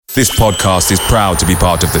This podcast is proud to be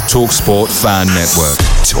part of the TalkSport Fan Network.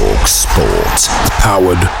 TalkSport.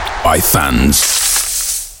 Powered by fans.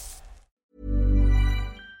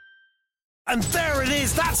 And there it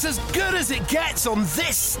is, that's as good as it gets on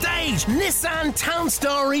this stage. Nissan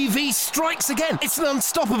Townstar EV strikes again. It's an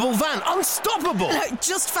unstoppable van, unstoppable.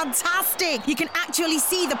 Just fantastic. You can actually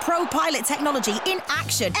see the Pro Pilot technology in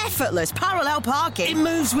action. Effortless parallel parking. It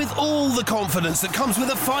moves with all the confidence that comes with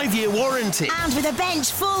a 5-year warranty. And with a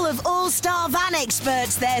bench full of all-star van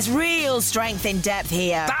experts, there's real strength in depth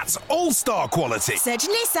here. That's all-star quality. Search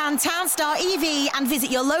Nissan Townstar EV and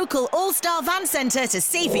visit your local all-star van centre to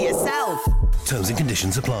see for yourself. Terms and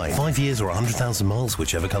conditions apply. 5 years or 100,000 miles,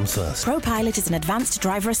 whichever comes first. ProPilot is an advanced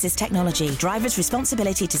driver assist technology. Driver's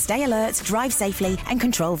responsibility to stay alert, drive safely, and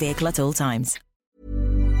control vehicle at all times.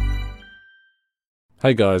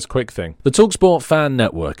 Hey guys, quick thing. The TalkSport Fan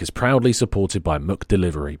Network is proudly supported by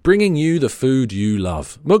McDelivery, bringing you the food you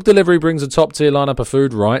love. McDelivery brings a top-tier lineup of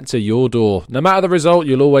food right to your door. No matter the result,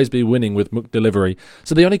 you'll always be winning with McDelivery.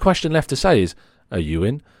 So the only question left to say is, are you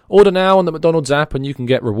in? Order now on the McDonald's app and you can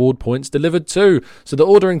get reward points delivered too. So the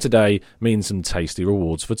ordering today means some tasty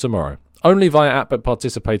rewards for tomorrow. Only via app at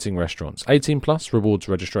participating restaurants. 18 plus, rewards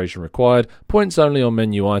registration required. Points only on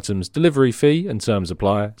menu items. Delivery fee and terms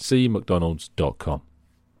apply. See mcdonalds.com.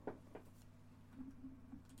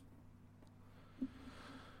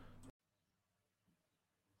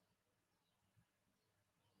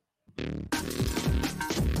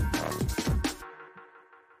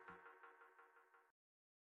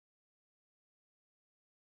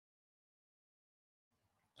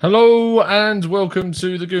 Hello and welcome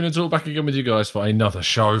to the Gooner Talk. Back again with you guys for another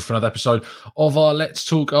show, for another episode of our Let's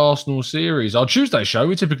Talk Arsenal series. Our Tuesday show,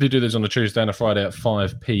 we typically do this on a Tuesday and a Friday at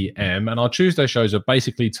 5 p.m. And our Tuesday shows are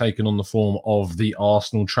basically taken on the form of the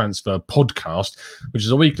Arsenal Transfer Podcast, which is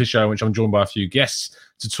a weekly show in which I'm joined by a few guests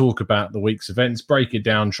to talk about the week's events, break it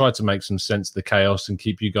down, try to make some sense of the chaos and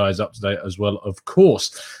keep you guys up to date as well, of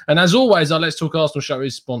course. And as always, our Let's Talk Arsenal show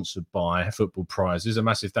is sponsored by Football Prizes. A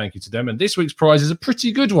massive thank you to them. And this week's prize is a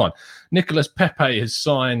pretty good one. Nicolas Pepe has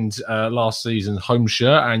signed last season's home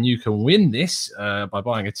shirt, and you can win this by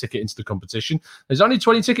buying a ticket into the competition. There's only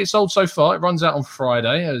 20 tickets sold so far. It runs out on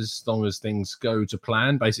Friday as long as things go to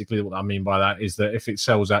plan. Basically, what I mean by that is that if it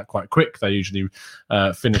sells out quite quick, they usually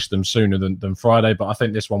finish them sooner than Friday. But I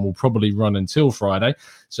think this one will probably run until Friday.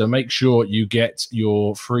 So make sure you get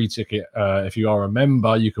your free ticket. If you are a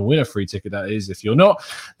member, you can win a free ticket, that is. If you're not,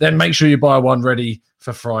 then make sure you buy one ready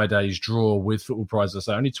for Friday's draw with Football Prizes.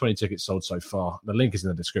 So only 20 tickets sold so far. The link is in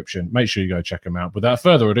the description. Make sure you go check them out. Without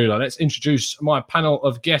further ado, let's introduce my panel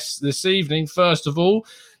of guests this evening. First of all,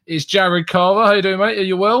 it's Jared Carver. How you doing, mate? Are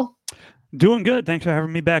you well? Doing good. Thanks for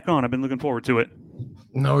having me back on. I've been looking forward to it.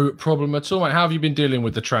 No problem at all, mate. How have you been dealing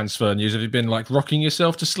with the transfer news? Have you been rocking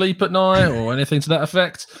yourself to sleep at night or anything to that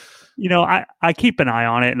effect? You know, I keep an eye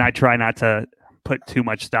on it and I try not to put too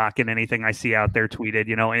much stock in anything I see out there tweeted.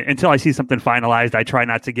 You know, until I see something finalized, I try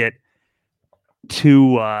not to get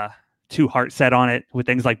too heart set on it with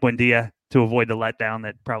things like Buendia to avoid the letdown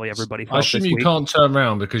that probably everybody felt. I assume you can't turn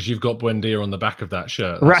around because you've got Buendia on the back of that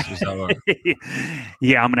shirt. Right.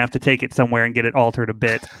 Yeah, I'm going to have to take it somewhere and get it altered a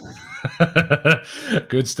bit.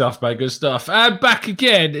 Good stuff, mate. Good stuff. And back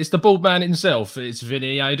again, it's the bald man himself. It's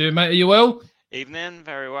Vinny. How you doing, mate? Are you well? Evening.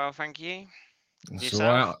 Very well, thank you. That's all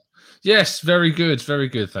right. Yes, very good. Very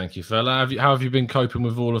good. Thank you, fella. How have you been coping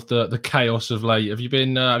with all of the chaos of late? Have you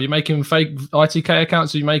been have you making fake ITK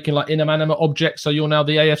accounts? Are you making inanimate objects? So you're now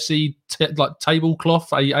the AFC tablecloth,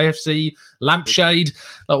 AFC lampshade?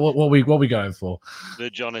 What are we going for? The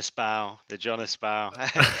Jonas Bow.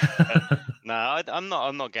 No,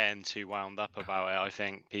 I'm not getting too wound up about it. I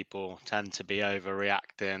think people tend to be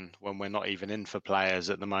overreacting when we're not even in for players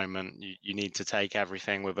at the moment. You need to take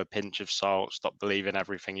everything with a pinch of salt. Stop believing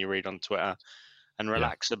everything you read on Twitter and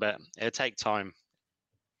relax a bit. It'll take time.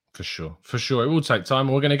 For sure. It will take time.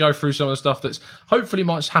 We're going to go through some of the stuff that's hopefully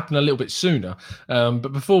might happen a little bit sooner.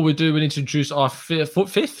 But before we do, we'll introduce our fifth. I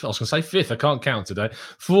was going to say fifth. I can't count today.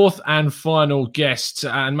 Fourth and final guest,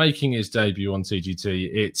 and making his debut on TGT,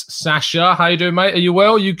 it's Sasha. How you doing, mate? Are you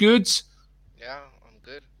well? You good? Yeah, I'm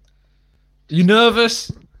good. You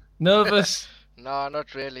nervous? Nervous? No,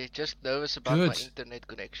 not really. Just nervous about my internet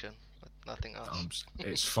connection. Nothing else.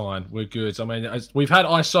 It's fine. We're good. I mean, we've had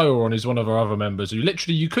Isoa on, who's one of our other members, who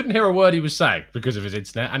literally you couldn't hear a word he was saying because of his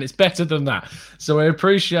internet, and it's better than that. So I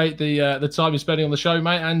appreciate the time you're spending on the show,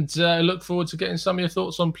 mate, and look forward to getting some of your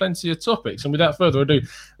thoughts on plenty of topics. And without further ado,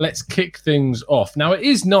 let's kick things off. Now, it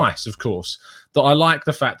is nice, of course, that I like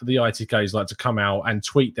the fact that the ITKs like to come out and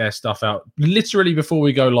tweet their stuff out literally before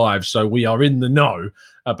we go live, so we are in the know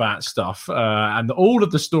about stuff, and all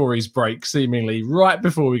of the stories break seemingly right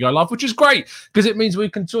before we go live, which is great because it means we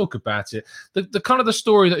can talk about it. The kind of the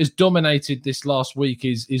story that has dominated this last week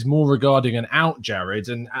is more regarding an out, Jared,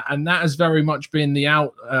 and that has very much been the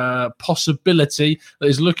out possibility that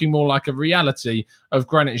is looking more like a reality of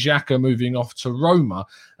Granit Xhaka moving off to Roma.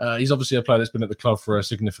 He's obviously a player that's been at the club for a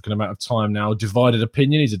significant amount of time now. Divided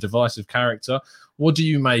opinion. He's a divisive character. What do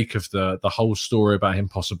you make of the whole story about him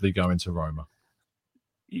possibly going to Roma?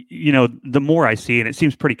 You know, the more I see, and it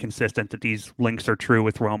seems pretty consistent that these links are true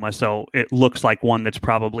with Roma, so it looks like one that's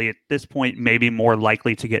probably at this point maybe more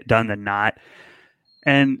likely to get done than not.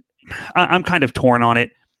 And I'm kind of torn on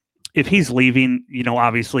it. If he's leaving, you know,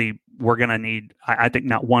 obviously we're going to need, I think,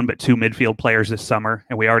 not one but two midfield players this summer,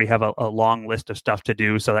 and we already have a long list of stuff to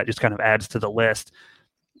do, so that just kind of adds to the list.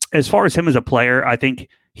 As far as him as a player, I think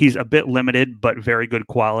he's a bit limited but very good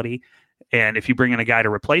quality, and if you bring in a guy to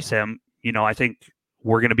replace him, you know, I think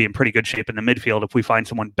we're going to be in pretty good shape in the midfield if we find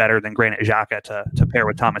someone better than Granit Xhaka to pair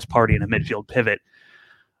with Thomas Partey in a midfield pivot.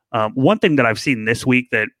 One thing that I've seen this week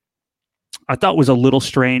that I thought was a little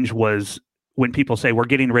strange was when people say we're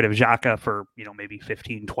getting rid of Xhaka for, you know, maybe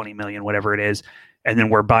 15, 20 million, whatever it is, and then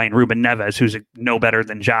we're buying Ruben Neves, who's no better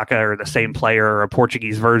than Xhaka or the same player or a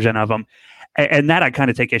Portuguese version of him. And that I kind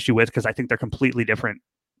of take issue with because I think they're completely different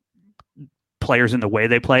players in the way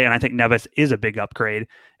they play, and I think Neves is a big upgrade,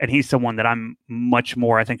 and he's someone that I'm much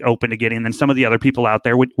more, I think, open to getting than some of the other people out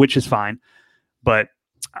there, which is fine. But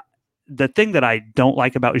the thing that I don't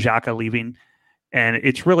like about Xhaka leaving, and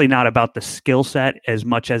it's really not about the skill set as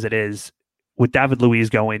much as it is with David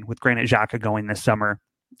Luiz going, with Granit Xhaka going this summer,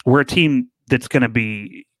 we're a team that's going to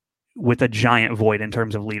be with a giant void in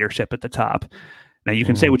terms of leadership at the top. Now, you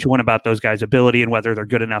can say what you want about those guys' ability and whether they're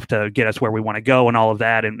good enough to get us where we want to go and all of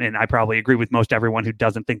that. And I probably agree with most everyone who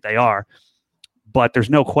doesn't think they are. But there's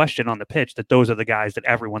no question on the pitch that those are the guys that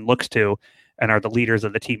everyone looks to and are the leaders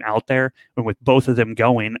of the team out there. And with both of them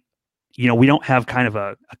going, you know, we don't have kind of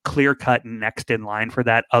a clear-cut next in line for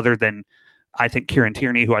that other than, I think, Kieran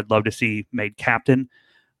Tierney, who I'd love to see made captain.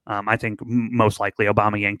 I think most likely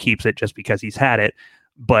Aubameyang keeps it just because he's had it.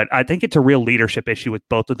 But I think it's a real leadership issue with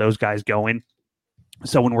both of those guys going.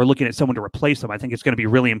 So when we're looking at someone to replace them, I think it's going to be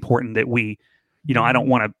really important that we, you know, I don't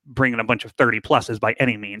want to bring in a bunch of 30 pluses by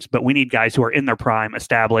any means, but we need guys who are in their prime,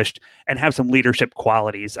 established, and have some leadership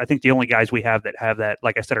qualities. I think the only guys we have that,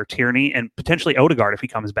 like I said, are Tierney and potentially Odegaard if he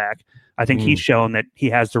comes back. I think he's shown that he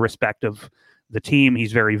has the respect of the team.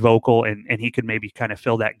 He's very vocal, and he could maybe kind of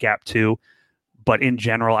fill that gap too. But in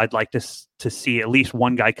general, I'd like to see at least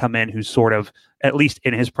one guy come in who's sort of at least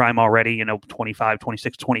in his prime already, you know, 25,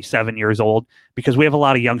 26, 27 years old, because we have a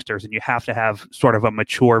lot of youngsters and you have to have sort of a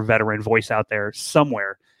mature veteran voice out there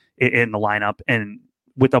somewhere in the lineup. And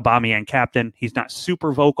with Aubameyang captain, he's not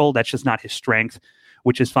super vocal. That's just not his strength,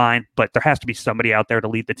 which is fine. But there has to be somebody out there to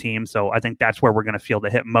lead the team. So I think that's where we're going to feel the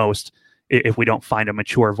hit most if we don't find a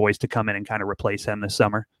mature voice to come in and kind of replace him this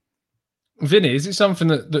summer. Vinny, is it something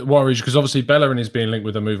that worries you? Because obviously Bellerin is being linked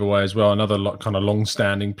with a move away as well, another kind of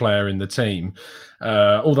long-standing player in the team.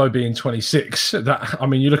 Although being 26, I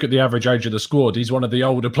mean, you look at the average age of the squad, he's one of the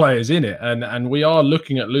older players in it. And we are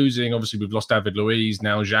looking at losing. Obviously, we've lost David Luiz.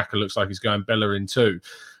 Now Xhaka looks like he's going Bellerin too.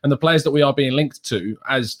 And the players that we are being linked to,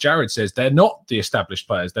 as Jared says, they're not the established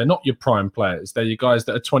players. They're not your prime players. They're your guys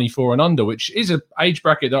that are 24 and under, which is an age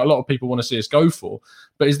bracket that a lot of people want to see us go for.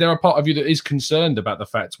 But is there a part of you that is concerned about the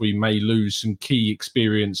fact we may lose some key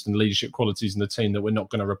experienced and leadership qualities in the team that we're not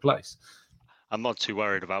going to replace? I'm not too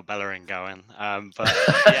worried about Bellerin going, but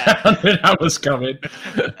yeah, I knew that was coming.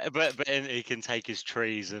 but he can take his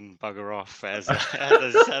trees and bugger off, as I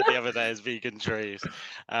said the other day, as vegan trees.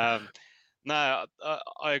 No,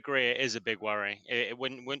 I agree. It is a big worry.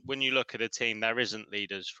 When you look at a team, there isn't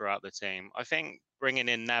leaders throughout the team. I think bringing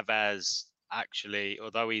in Neves, actually,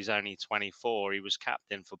 although he's only 24, he was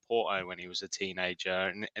captain for Porto when he was a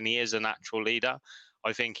teenager, and he is a natural leader.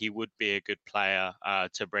 I think he would be a good player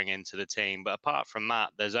to bring into the team. But apart from that,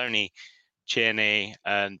 there's only Tierney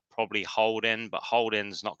and probably Holding, but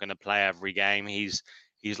Holding's not going to play every game. He's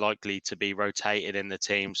likely to be rotated in the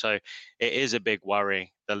team. So it is a big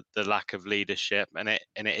worry, the lack of leadership. And it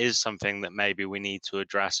is something that maybe we need to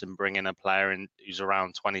address and bring in a player who's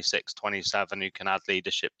around 26, 27 who can add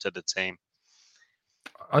leadership to the team.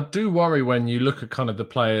 I do worry when you look at kind of the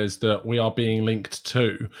players that we are being linked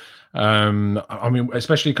to. I mean,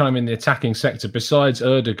 especially kind of in the attacking sector, besides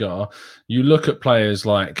Odegaard, you look at players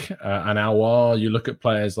like an Aouar, you look at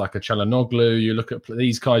players like a Çalhanoğlu, you look at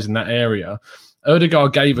these guys in that area.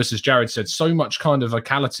 Odegaard gave us, as Jared said, so much kind of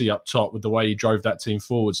vocality up top with the way he drove that team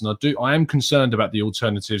forwards. And I am concerned about the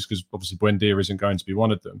alternatives because obviously Buendia isn't going to be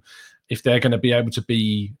one of them. If they're going to be able to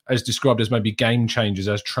be as described as maybe game changers,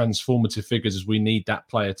 as transformative figures as we need that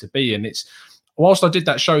player to be. And it's, whilst I did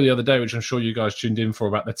that show the other day, which I'm sure you guys tuned in for,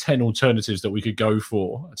 about the 10 alternatives that we could go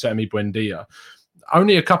for to Emi Buendia,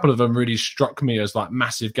 only a couple of them really struck me as like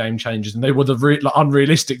massive game changers, and they were the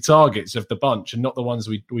unrealistic targets of the bunch and not the ones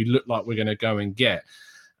we look like we're going to go and get.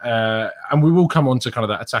 And we will come on to kind of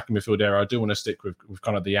that attacking midfield area. I do want to stick with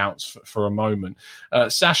kind of the outs for a moment.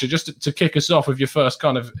 Sasha, just to kick us off with your first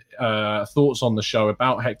kind of thoughts on the show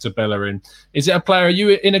about Hector Bellerin. Is it a player, are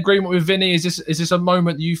you in agreement with Vinny? Is this a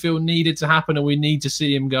moment you feel needed to happen and we need to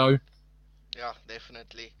see him go? Yeah,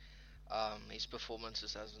 definitely. His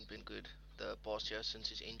performances hasn't been good the past year since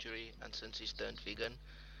his injury and since he's turned vegan.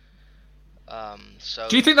 So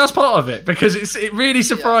do you think that's part of it? Because it really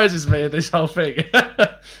surprises me, this whole thing.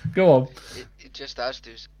 Go on. It just has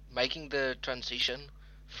to. Making the transition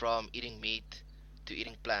from eating meat to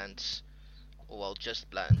eating plants, or well, just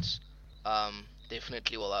plants,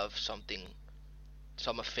 definitely will have some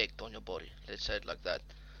effect on your body. Let's say it like that.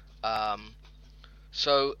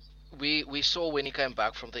 So we saw when he came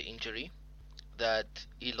back from the injury that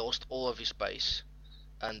he lost all of his pace,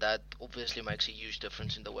 and that obviously makes a huge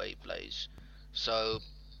difference in the way he plays. So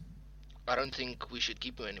I don't think we should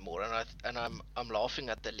keep him anymore, and I'm laughing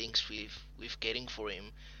at the links we've getting for him,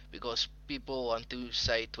 because people want to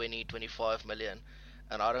say 20-25 million,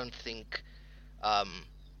 and I don't think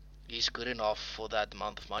he's good enough for that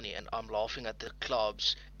amount of money. And I'm laughing at the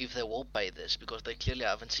clubs if they will pay this, because they clearly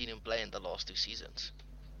haven't seen him play in the last 2 seasons.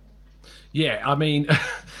 Yeah, I mean,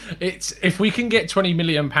 it's if we can get £20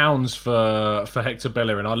 million for Hector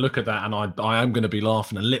Bellerin, I look at that and I am going to be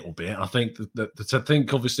laughing a little bit. I think that to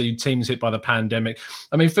think, obviously, teams hit by the pandemic.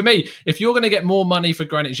 I mean, for me, if you're going to get more money for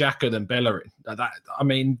Granit Xhaka than Bellerin, I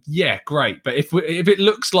mean, yeah, great. But if it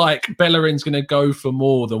looks like Bellerin's going to go for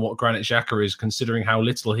more than what Granit Xhaka is, considering how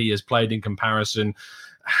little he has played in comparison,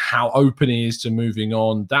 how open he is to moving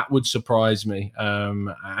on, that would surprise me.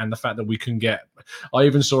 And the fact that we can get, I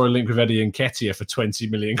even saw a link with Eddie Nketiah for 20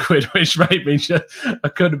 million quid, which made me I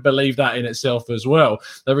couldn't believe that in itself as well.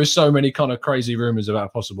 There are so many kind of crazy rumours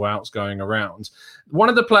about possible outs going around. One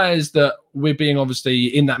of the players that we're being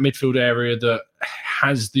obviously in that midfield area that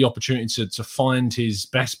has the opportunity to find his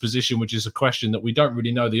best position, which is a question that we don't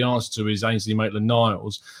really know the answer to, is Ainsley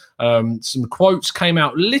Maitland-Niles. Some quotes came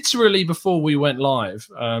out literally before we went live,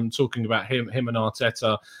 talking about him and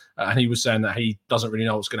Arteta, and he was saying that he doesn't really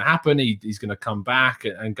know what's going to happen. He's going to come back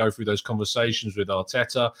and go through those conversations with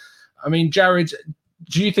Arteta. I mean, Jared,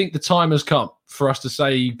 do you think the time has come for us to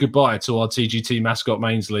say goodbye to our TGT mascot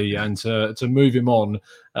Mainsley and to move him on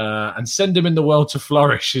and send him in the world to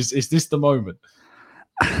flourish? Is this the moment?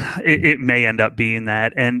 It may end up being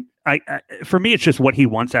that. And for me, it's just what he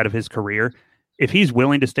wants out of his career. If he's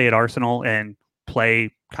willing to stay at Arsenal and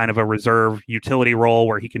play kind of a reserve utility role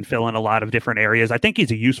where he can fill in a lot of different areas, I think he's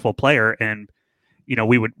a useful player, and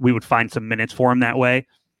we would find some minutes for him that way.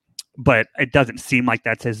 But it doesn't seem like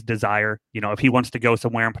that's his desire. If he wants to go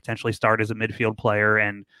somewhere and potentially start as a midfield player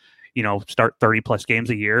and start 30 plus games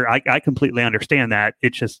a year, I completely understand that.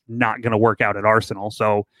 It's just not going to work out at Arsenal.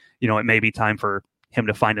 So it may be time for him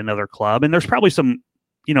to find another club, and there's probably some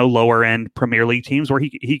lower end Premier League teams where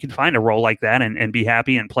he could find a role like that and be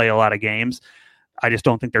happy and play a lot of games. I just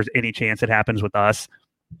don't think there's any chance it happens with us.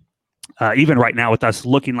 Even right now, with us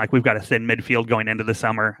looking like we've got a thin midfield going into the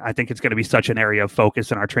summer, I think it's going to be such an area of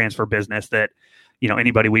focus in our transfer business that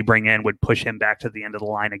anybody we bring in would push him back to the end of the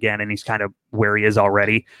line again, and he's kind of where he is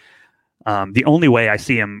already. The only way I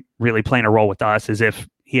see him really playing a role with us is if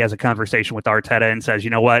he has a conversation with Arteta and says, you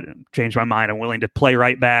know what, change my mind. I'm willing to play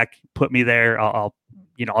right back. Put me there. I'll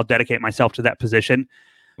dedicate myself to that position,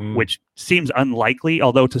 which seems unlikely.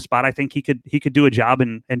 Although to Spot, I think he could do a job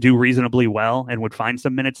and do reasonably well and would find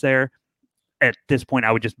some minutes there. At this point,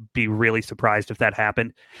 I would just be really surprised if that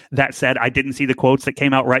happened. That said, I didn't see the quotes that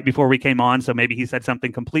came out right before we came on, so maybe he said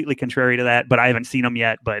something completely contrary to that, but I haven't seen them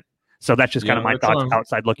yet. So that's just kind of my thoughts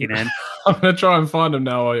outside looking in. I'm going to try and find them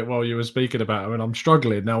now while you were speaking about them, and I'm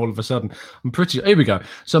struggling now all of a sudden. Here we go.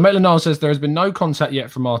 So Maitland-Niles says there has been no contact yet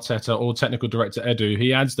from Arteta or technical director Edu.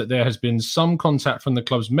 He adds that there has been some contact from the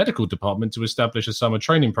club's medical department to establish a summer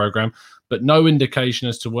training program, but no indication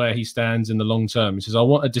as to where he stands in the long term. He says, I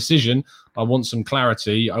want a decision. I want some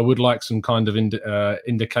clarity. I would like some kind of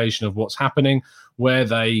indication of what's happening. where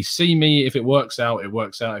they see me. If it works out, it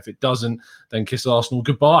works out. If it doesn't, then kiss Arsenal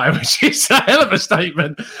goodbye, which is a hell of a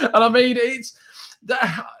statement. And I mean, it's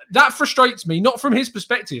that frustrates me, not from his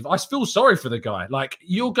perspective. I feel sorry for the guy. Like,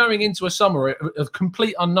 you're going into a summer of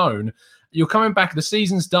complete unknown. You're coming back, the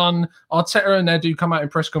season's done. Arteta and Edu come out in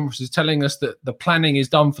press conferences telling us that the planning is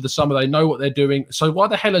done for the summer. They know what they're doing. So why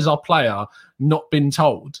the hell has our player not been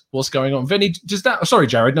told what's going on? Vinny, does that... Sorry,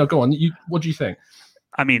 Jared. No, go on. What do you think?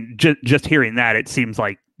 I mean, just hearing that, it seems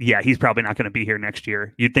like, yeah, he's probably not going to be here next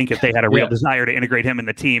year. You'd think if they had a real desire to integrate him in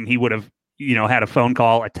the team, he would have, had a phone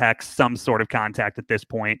call, a text, some sort of contact at this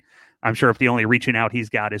point. I'm sure if the only reaching out he's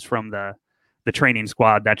got is from the training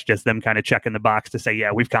squad, that's just them kind of checking the box to say,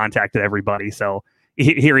 yeah, we've contacted everybody. So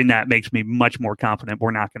hearing that makes me much more confident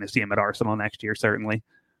we're not going to see him at Arsenal next year, certainly.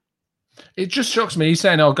 It just shocks me. He's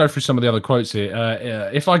saying, I'll go through some of the other quotes here.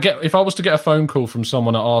 If I was to get a phone call from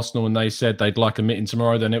someone at Arsenal and they said they'd like a meeting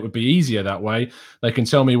tomorrow, then it would be easier that way. They can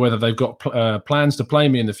tell me whether they've got plans to play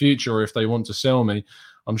me in the future or if they want to sell me.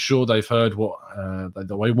 I'm sure they've heard what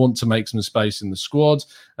they want to make some space in the squad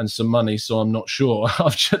and some money, so I'm not sure.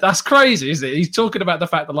 That's crazy, isn't it? He's talking about the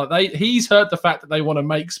fact that he's heard the fact that they want to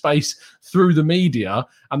make space through the media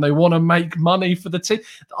and they want to make money for the team.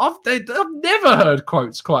 I've never heard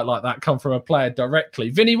quotes quite like that come from a player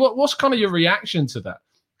directly. Vinny, what's kind of your reaction to that?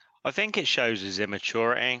 I think it shows his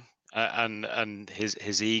immaturity and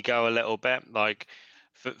his ego a little bit. Like,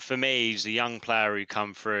 for me, he's a young player who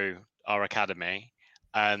come through our academy.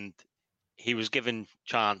 And he was given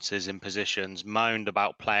chances in positions, moaned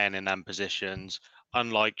about playing in them positions.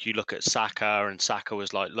 Unlike you look at Xhaka, and Xhaka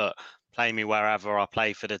was like, look, play me wherever, I'll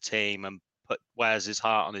play for the team, and wears his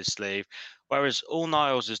heart on his sleeve. Whereas all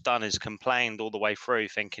Niles has done is complained all the way through,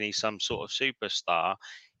 thinking he's some sort of superstar.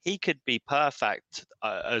 He could be perfect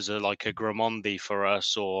as a Gramondi for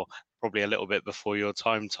us, or probably a little bit before your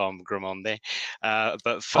time, Tom Gramondi.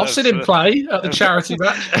 But I've seen him play at the charity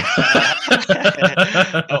match.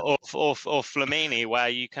 or Flamini, where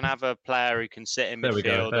you can have a player who can sit in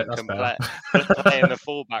midfield and can play in the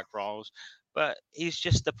fullback roles. But he's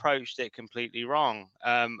just approached it completely wrong.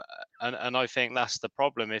 And I think that's the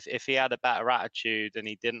problem. If he had a better attitude and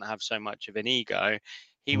he didn't have so much of an ego,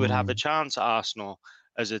 he would have a chance at Arsenal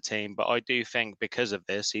as a team. But I do think because of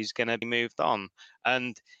this, he's going to be moved on.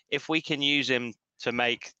 And if we can use him to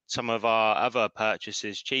make some of our other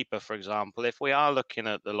purchases cheaper, for example, if we are looking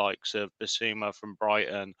at the likes of Bissouma from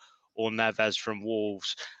Brighton or Neves from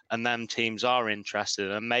Wolves, and them teams are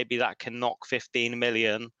interested, and maybe that can knock 15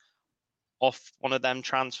 million off one of them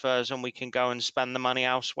transfers and we can go and spend the money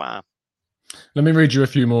elsewhere. Let me read you a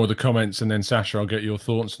few more of the comments and then, Sasha, I'll get your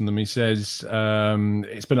thoughts on them. He says,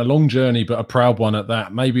 it's been a long journey, but a proud one at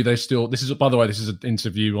that. Maybe they still... This is an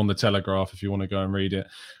interview on The Telegraph if you want to go and read it.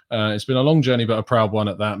 It's been a long journey, but a proud one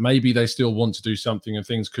at that. Maybe they still want to do something and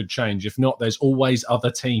things could change. If not, there's always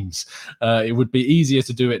other teams. It would be easier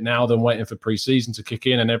to do it now than waiting for pre-season to kick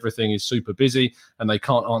in and everything is super busy and they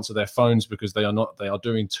can't answer their phones because they are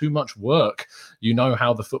doing too much work. You know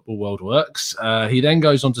how the football world works. He then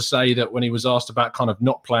goes on to say that when he was asked about kind of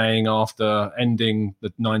not playing after ending the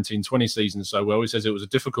 19-20 season so well, he says it was a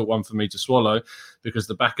difficult one for me to swallow because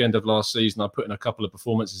the back end of last season I put in a couple of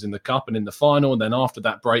performances in the cup and in the final, and then after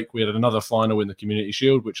that break we had another final in the Community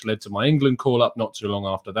Shield, which led to my England call-up not too long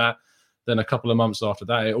after that. Then a couple of months after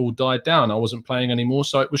that, it all died down. I wasn't playing anymore,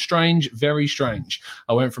 so it was strange, very strange.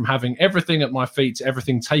 I went from having everything at my feet to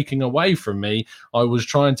everything taken away from me. I was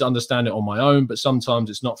trying to understand it on my own, but sometimes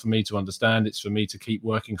it's not for me to understand. It's for me to keep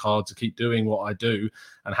working hard, to keep doing what I do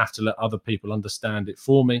and have to let other people understand it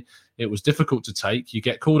for me. It was difficult to take. You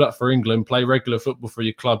get called up for England, play regular football for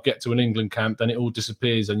your club, get to an England camp, then it all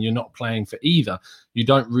disappears and you're not playing for either. You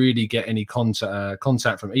don't really get any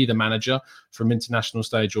contact from either manager, from international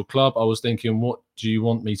stage or club. I was thinking, what do you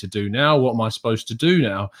want me to do now? What am I supposed to do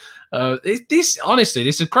now? This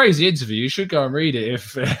is a crazy interview. You should go and read it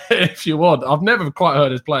if you want. I've never quite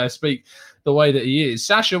heard a player speak the way that he is.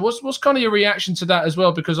 Sasha, what's kind of your reaction to that as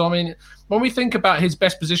well? Because, I mean, when we think about his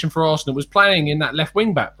best position for Arsenal was playing in that left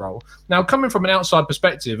wing-back role. Now, coming from an outside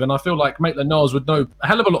perspective, and I feel like Maitland-Niles would know a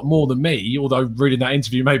hell of a lot more than me, although reading that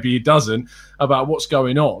interview maybe he doesn't, about what's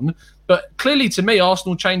going on. But clearly, to me,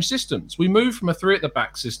 Arsenal changed systems. We moved from a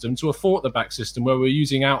 3-at-the-back system to a 4-at-the-back system where we're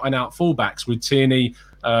using out-and-out fullbacks with Tierney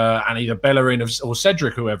and either Bellerin or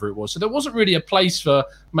Cedric, whoever it was. So there wasn't really a place for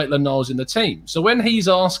Maitland-Niles in the team. So when he's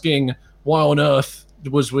asking, why on earth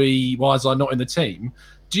why is I not in the team?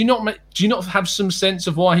 Do you not have some sense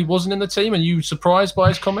of why he wasn't in the team? Are you surprised by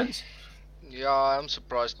his comments? Yeah, I'm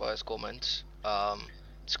surprised by his comments.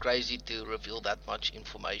 It's crazy to reveal that much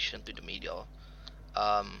information to the media.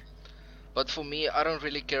 But for me, I don't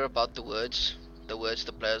really care about the words. the words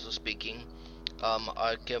the players are speaking.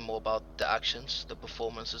 I care more about the actions, the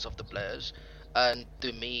performances of the players, and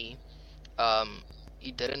to me,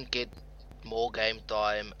 he didn't get more game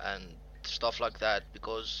time and stuff like that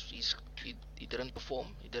because he didn't perform.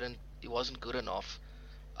 He wasn't good enough.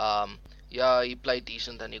 Yeah, he played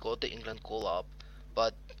decent and he got the England call up,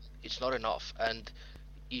 but it's not enough. And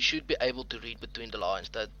he should be able to read between the lines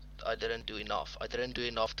that I didn't do enough. I didn't do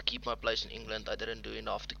enough to keep my place in England. I didn't do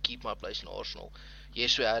enough to keep my place in Arsenal.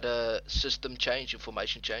 Yes, we had a system change,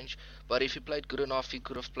 information change, but if he played good enough, he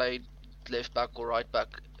could have played left back or right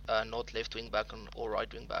back, not left wing back or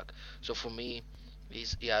right wing back. So for me,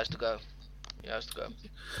 he has to go. He has to go.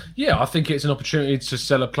 Yeah, I think it's an opportunity to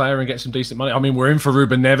sell a player and get some decent money. I mean, we're in for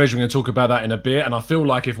Ruben Neves. We're going to talk about that in a bit. And I feel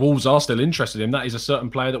like if Wolves are still interested in him, that is a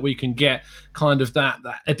certain player that we can get kind of that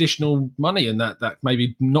additional money and that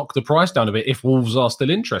maybe knock the price down a bit if Wolves are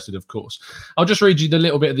still interested, of course. I'll just read you the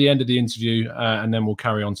little bit at the end of the interview and then we'll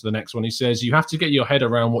carry on to the next one. He says, you have to get your head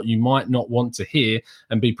around what you might not want to hear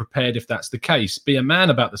and be prepared if that's the case. Be a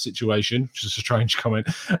man about the situation, which is a strange comment.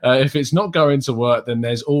 If it's not going to work, then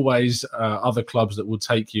there's always other clubs that will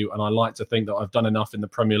take you, and I like to think that I've done enough in the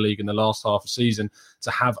Premier League in the last half a season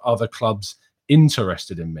to have other clubs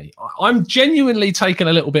interested in me. I'm genuinely taken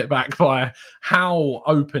a little bit back by how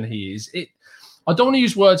open he is. I don't want to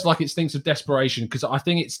use words like it stinks of desperation because I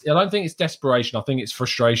don't think it's desperation. I think it's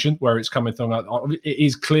frustration where it's coming from. It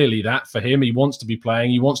is clearly that for him. He wants to be playing.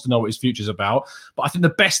 He wants to know what his future's about. But I think the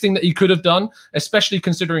best thing that he could have done, especially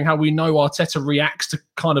considering how we know Arteta reacts to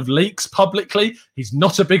kind of leaks publicly, he's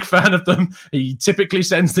not a big fan of them. He typically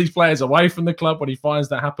sends these players away from the club when he finds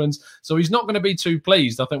that happens. So he's not going to be too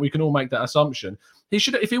pleased. I think we can all make that assumption. He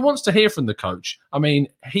should, if he wants to hear from the coach. I mean,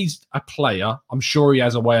 he's a player. I'm sure he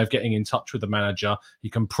has a way of getting in touch with the manager. He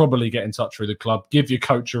can probably get in touch with the club, give your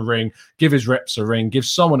coach a ring, give his reps a ring, give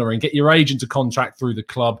someone a ring, get your agent to contact through the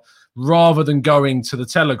club rather than going to the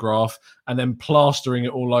Telegraph and then plastering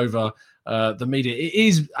it all over the media. It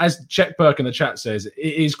is, as Czech Burke in the chat says, it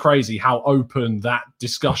is crazy how open that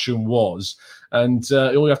discussion was. And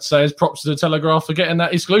all you have to say is props to the Telegraph for getting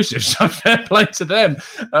that exclusive. So fair play to them.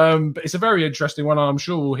 But it's a very interesting one. I'm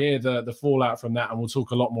sure we'll hear the fallout from that, and we'll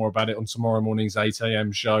talk a lot more about it on tomorrow morning's 8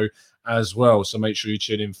 a.m. show as well. So make sure you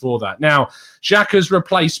tune in for that. Now, Xhaka's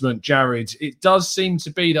replacement, Jared, it does seem to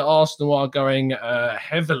be that Arsenal are going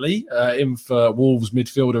heavily in for Wolves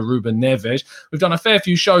midfielder Ruben Neves. We've done a fair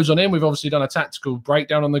few shows on him. We've obviously done a tactical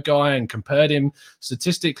breakdown on the guy and compared him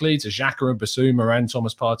statistically to Xhaka and Bissouma and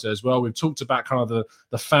Thomas Partey as well. We've talked about kind of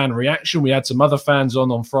the fan reaction. We had some other fans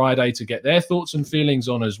on Friday to get their thoughts and feelings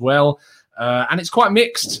on as well. And it's quite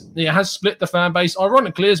mixed. It has split the fan base,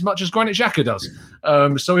 ironically, as much as Granit Xhaka does.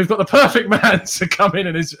 So we've got the perfect man to come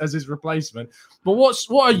in as his replacement. But what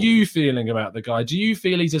are you feeling about the guy? Do you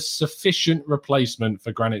feel he's a sufficient replacement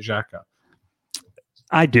for Granit Xhaka?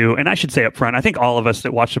 I do. And I should say up front, I think all of us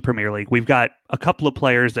that watch the Premier League, we've got a couple of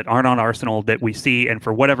players that aren't on Arsenal that we see. And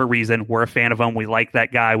for whatever reason, we're a fan of them. We like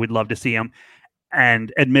that guy. We'd love to see him.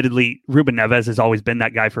 And admittedly, Ruben Neves has always been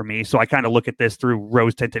that guy for me. So I kind of look at this through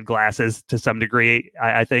rose-tinted glasses to some degree,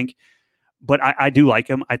 I think. But I do like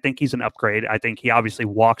him. I think he's an upgrade. I think he obviously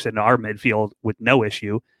walks into our midfield with no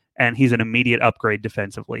issue. And he's an immediate upgrade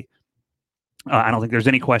defensively. I don't think there's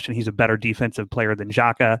any question he's a better defensive player than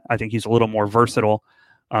Xhaka. I think he's a little more versatile.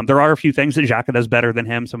 There are a few things that Xhaka does better than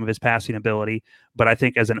him, some of his passing ability. But I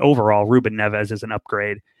think as an overall, Ruben Neves is an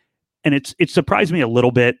upgrade. And it surprised me a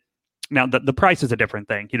little bit. Now, the price is a different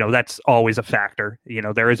thing. You know, that's always a factor. You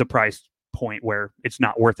know, there is a price point where it's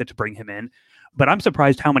not worth it to bring him in. But I'm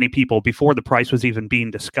surprised how many people, before the price was even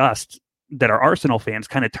being discussed, that are Arsenal fans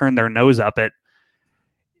kind of turned their nose up at,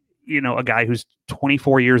 you know, a guy who's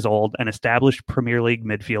 24 years old, an established Premier League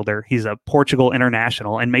midfielder. He's a Portugal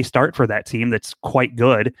international and may start for that team that's quite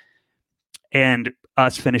good. And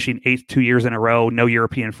us finishing 8th 2 years in a row, no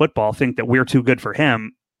European football, think that we're too good for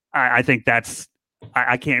him. I think that's,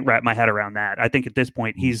 I can't wrap my head around that. I think at this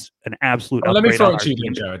point, he's an absolute upgrade. Let me throw it to you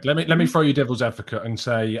then, Jared. Let me throw you devil's advocate and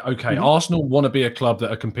say, okay, Arsenal want to be a club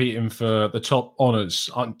that are competing for the top honours.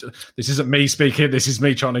 This isn't me speaking. This is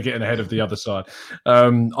me trying to get in ahead of the other side.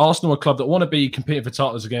 Arsenal are a club that want to be competing for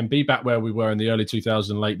titles again, be back where we were in the early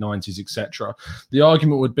 2000s, late 90s, etc. The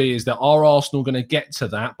argument would be is that are Arsenal going to get to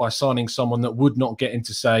that by signing someone that would not get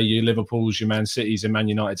into, say, your Liverpools, your Man Cities and Man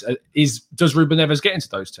Uniteds? Does Ruben Neves get into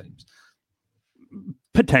those teams?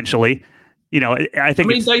 Potentially, you know, I think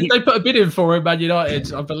they put a bid in for him, Man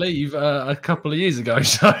United, I believe, a couple of years ago.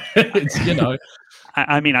 So it's, you know,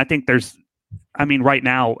 I mean, I think right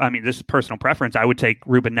now, this is personal preference. I would take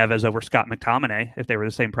Ruben Neves over Scott McTominay if they were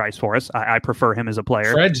the same price for us. I prefer him as a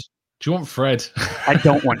player. Do you want Fred? I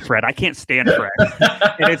don't want Fred. I can't stand Fred.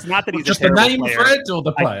 And it's not that he's just a terrible the name player. Fred or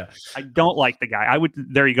the player. I don't like the guy.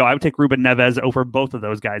 There you go. I would take Ruben Neves over both of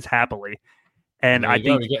those guys happily. And I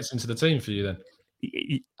think he gets into the team for you then.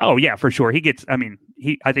 Oh yeah, for sure.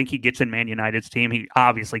 I think he gets in Man United's team. He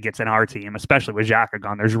obviously gets in our team, especially with Xhaka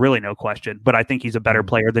gone. There's really no question. But I think he's a better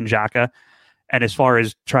player than Xhaka. And as far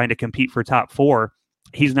as trying to compete for top 4,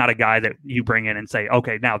 he's not a guy that you bring in and say,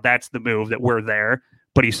 okay, now that's the move that we're there.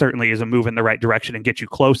 But he certainly is a move in the right direction and get you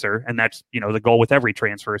closer. And that's, the goal with every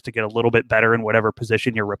transfer is to get a little bit better in whatever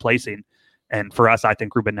position you're replacing. And for us, I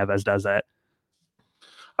think Ruben Neves does that.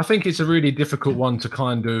 I think it's a really difficult one to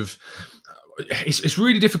kind of... It's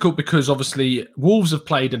really difficult because obviously Wolves have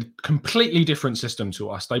played a completely different system to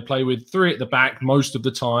us. They play with 3 at the back most of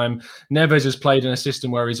the time. Neves has played in a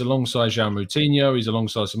system where he's alongside João Moutinho. He's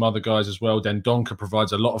alongside some other guys as well. Then Donker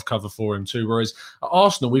provides a lot of cover for him too. Whereas at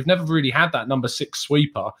Arsenal, we've never really had that number 6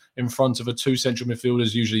 sweeper in front of 2 central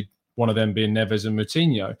midfielders, usually one of them being Neves and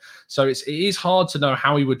Moutinho. So it is hard to know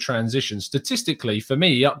how he would transition. Statistically, for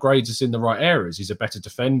me, he upgrades us in the right areas. He's a better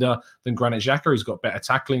defender than Granit Xhaka. He's got better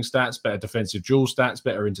tackling stats, better defensive duel stats,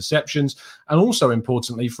 better interceptions. And also,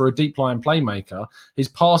 importantly, for a deep-lying playmaker, his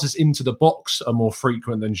passes into the box are more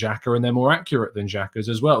frequent than Xhaka, and they're more accurate than Xhaka's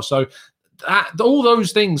as well. So all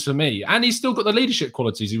those things for me, and he's still got the leadership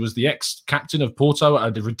qualities. He was the ex-captain of Porto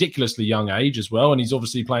at a ridiculously young age as well, and he's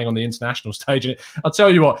obviously playing on the international stage. And I'll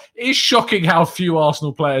tell you what, it's shocking how few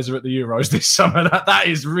Arsenal players are at the Euros this summer. That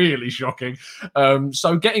is really shocking.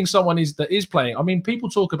 So getting someone that is playing, I mean, people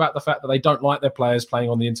talk about the fact that they don't like their players playing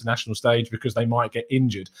on the international stage because they might get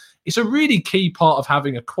injured. It's a really key part of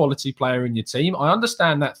having a quality player in your team. I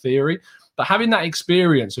understand that theory, but having that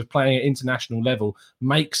experience of playing at international level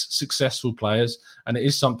makes successful players, and it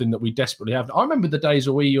is something that we desperately have. I remember the days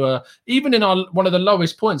where we were, even in one of the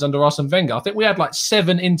lowest points under Arsene Wenger, I think we had like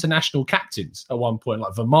 7 international captains at one point,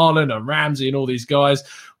 like Vermaelen and Ramsey and all these guys.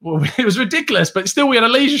 Well, it was ridiculous, but still we had a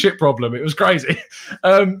leadership problem. It was crazy.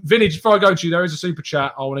 Vinny, before I go to you, there is a super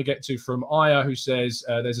chat I want to get to from Aya, who says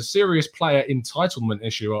there's a serious player entitlement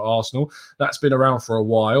issue at Arsenal that's been around for a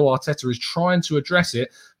while. Arteta is trying to address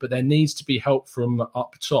it, but there needs to be help from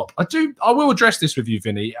up top. I will address this with you,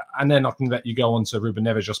 Vinny, and then I can let you go on to Ruben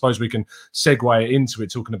Neves. I suppose we can segue into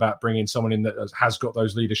it, talking about bringing someone in that has got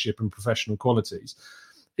those leadership and professional qualities.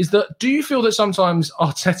 Do you feel that sometimes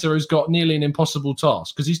Arteta has got nearly an impossible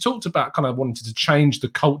task? Because he's talked about kind of wanting to change the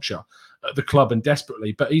culture at the club and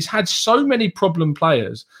desperately, but he's had so many problem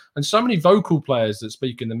players and so many vocal players that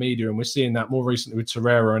speak in the media, and we're seeing that more recently with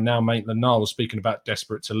Torreira and now Maitland-Niles speaking about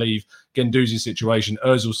desperate to leave, Guendouzi's situation,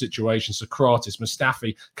 Ozil's situation, Socrates,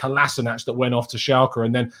 Mustafi, Kolasinac that went off to Schalke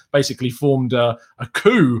and then basically formed a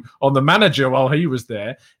coup on the manager while he was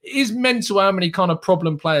there. It is mental how many kind of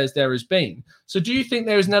problem players there has been. So do you think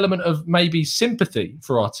there is an element of maybe sympathy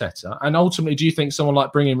for Arteta? And ultimately, do you think someone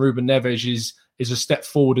like bringing Ruben Neves is a step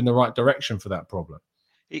forward in the right direction for that problem?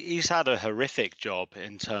 He's had a horrific job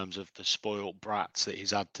in terms of the spoiled brats that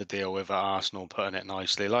he's had to deal with at Arsenal, putting it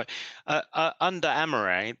nicely. Like under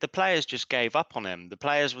Emery, the players just gave up on him. The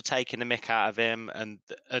players were taking the mick out of him,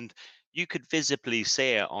 and you could visibly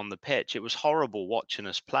see it on the pitch. It was horrible watching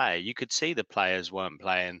us play. You could see the players weren't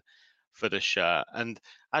playing for the shirt. And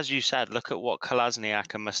as you said, look at what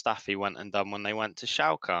Kolasinac and Mustafi went and done when they went to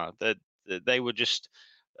Schalke. They were just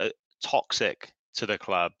toxic to the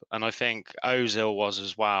club, and I think Ozil was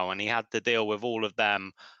as well, and he had to deal with all of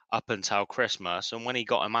them up until Christmas, and when he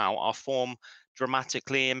got him out, our form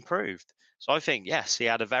dramatically improved. So I think, yes, he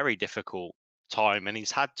had a very difficult time, and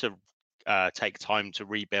he's had to take time to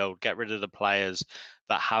rebuild, get rid of the players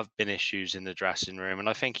that have been issues in the dressing room, and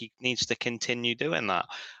I think he needs to continue doing that.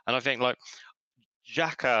 And I think, like,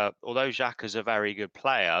 Xhaka, although Xhaka's a very good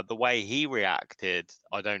player, the way he reacted,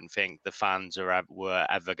 I don't think the fans were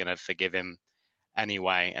ever going to forgive him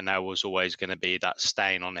anyway, and there was always going to be that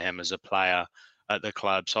stain on him as a player at the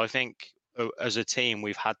club. So I think as a team,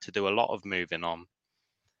 we've had to do a lot of moving on.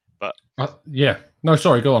 But no,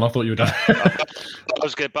 sorry, go on. I thought you were done. I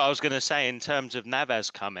was good, but I was going to say, in terms of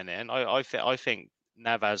Neves coming in, I think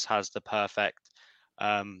Neves has the perfect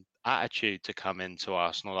attitude to come into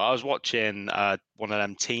Arsenal. I was watching one of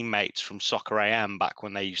them teammates from Soccer AM back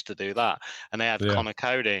when they used to do that, and they had Connor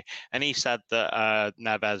Cody, and he said that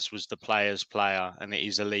Neves was the player's player, and that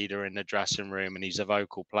he's a leader in the dressing room, and he's a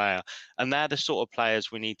vocal player, and they're the sort of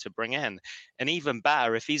players we need to bring in. And even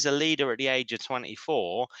better, if he's a leader at the age of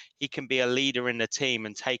 24, he can be a leader in the team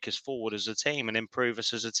and take us forward as a team and improve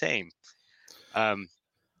us as a team.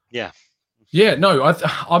 Yeah, no,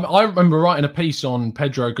 I remember writing a piece on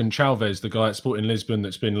Pedro Gonçalves, the guy at Sporting Lisbon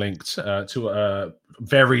that's been linked to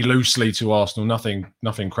very loosely to Arsenal.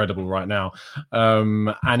 Nothing credible right now.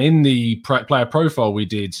 And in the player profile we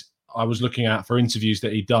did, I was looking at for interviews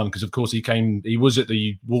that he'd done because, of course, he was at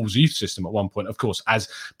the Wolves youth system at one point, of course, as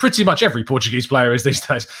pretty much every Portuguese player is these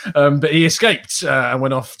days. But he escaped and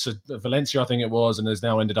went off to Valencia, I think it was, and has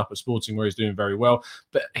now ended up at Sporting where he's doing very well.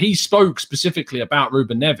 But he spoke specifically about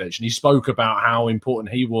Ruben Neves, and he spoke about how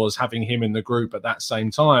important he was having him in the group at that same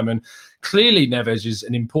time. And clearly Neves is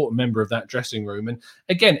an important member of that dressing room. And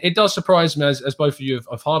again, it does surprise me, as both of you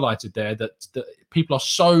have highlighted there, that people are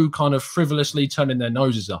so kind of frivolously turning their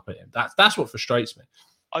noses up at him. That's what frustrates me.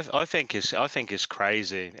 I think it's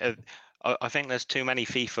crazy. I think there's too many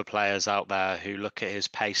FIFA players out there who look at his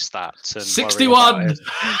pace stats and 61,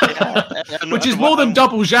 which is more than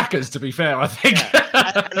double Xhaka's, to be fair. I think,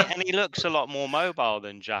 and he looks a lot more mobile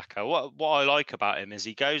than Xhaka. What I like about him is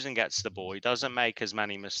he goes and gets the ball. He doesn't make as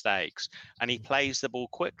many mistakes, and he plays the ball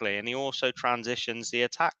quickly, and he also transitions the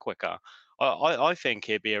attack quicker. I think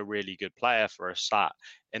he'd be a really good player for us sat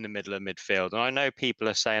in the middle of midfield. And I know people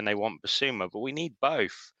are saying they want Bissouma, but we need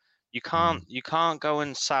both. You can't go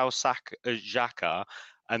and sell Xhaka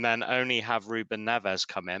and then only have Ruben Neves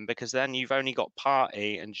come in, because then you've only got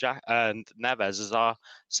Partey and Neves as our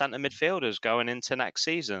centre midfielders going into next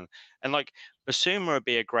season. And like, Bissouma would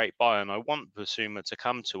be a great buy, and I want Bissouma to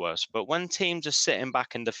come to us. But when teams are sitting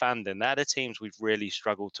back and defending, they're the teams we've really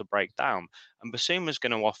struggled to break down. And Bissouma's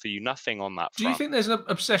going to offer you nothing on that front. Do you think there's an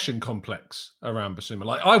obsession complex around Bissouma?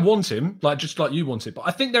 Like, I want him, like just like you want it, but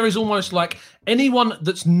I think there is almost like anyone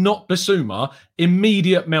that's not Bissouma,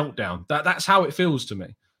 immediate meltdown. That's how it feels to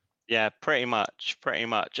me. Yeah, pretty much.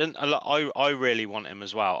 And I really want him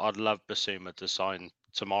as well. I'd love Bissouma to sign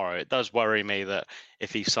tomorrow. It does worry me that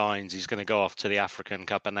if he signs, he's going to go off to the African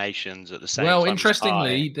Cup of Nations at the same time. Well,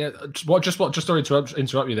 interestingly, just sorry to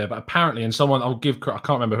interrupt you there, but apparently, and someone I can't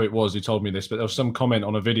remember who it was who told me this, but there was some comment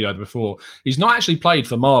on a video before. He's not actually played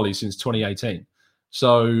for Mali since 2018.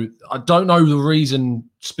 So I don't know the reason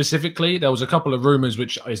specifically. There was a couple of rumours,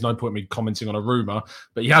 which is no point me commenting on a rumour,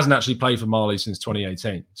 but he hasn't actually played for Mali since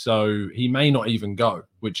 2018. So he may not even go,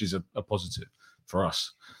 which is a positive for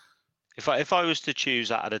us. If I was to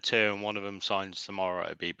choose out of the two and one of them signs tomorrow,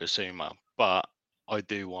 it'd be Bissouma. But I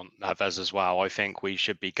do want Neves as well. I think we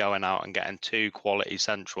should be going out and getting two quality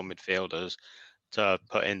central midfielders to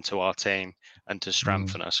put into our team and to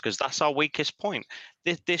strengthen us, because that's our weakest point.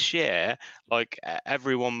 This year, like,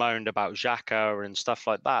 everyone moaned about Xhaka and stuff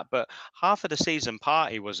like that, but half of the season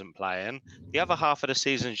Partey wasn't playing. The other half of the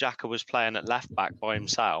season Xhaka was playing at left back by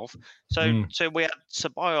himself. So we had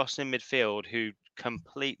Ceballos in midfield, who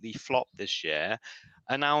completely flopped this year.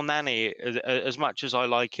 And now Nani, as much as I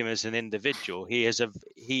like him as an individual, he is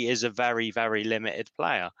a very, very limited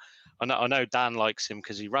player. I know Dan likes him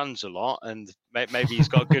because he runs a lot, and maybe he's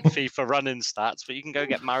got good FIFA running stats, but you can go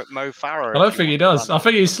get Mo Farah. I don't think he does. I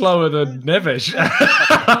think he's slower than Neves.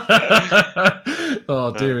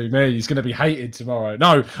 Oh, dearie me. He's going to be hated tomorrow.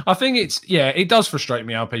 No, I think it does frustrate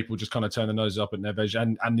me how people just kind of turn their nose up at Neves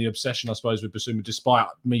and the obsession, I suppose, with Bissouma, despite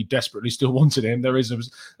me desperately still wanting him. There's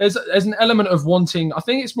an element of wanting, I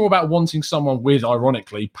think it's more about wanting someone with,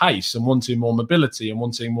 ironically, pace and wanting more mobility and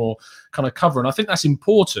wanting more kind of cover. And I think that's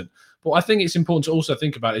important. But I think it's important to also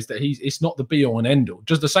think about is that it's not the be all and end all.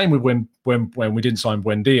 Just the same with when we didn't sign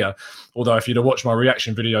Buendia. Although if you'd have watched my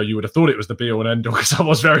reaction video, you would have thought it was the be all and end all, because I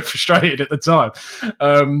was very frustrated at the time.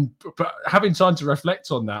 But having time to reflect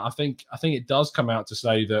on that, I think it does come out to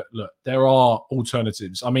say that, look, there are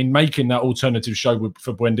alternatives. I mean, making that alternative show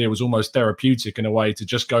for Buendia was almost therapeutic in a way, to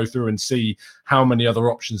just go through and see how many other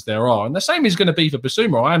options there are. And the same is going to be for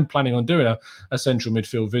Bissouma. I am planning on doing a central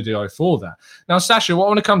midfield video for that. Now, Sasha, what I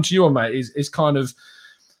want to come to you on, mate,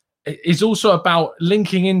 is also about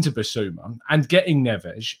linking into Bissouma and getting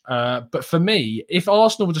Neves. But for me, if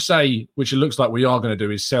Arsenal were to say, which it looks like we are going to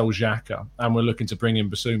do, is sell Xhaka and we're looking to bring in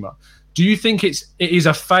Bissouma, do you think it is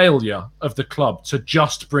a failure of the club to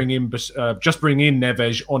just bring in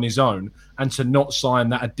Neves on his own and to not sign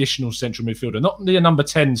that additional central midfielder, not the number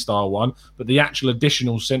 10 style one, but the actual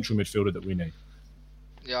additional central midfielder that we need?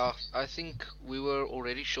 Yeah, I think we were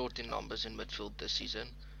already short in numbers in midfield this season.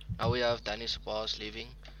 Now we have Danny Ceballos leaving.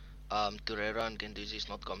 Torreira and Guendouzi is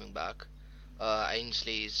not coming back.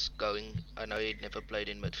 Ainsley is going. I know he'd never played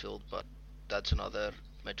in midfield, but that's another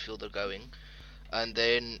midfielder going. And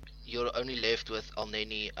then you're only left with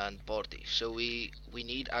Elneny and Partey. So we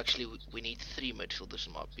need three midfielders,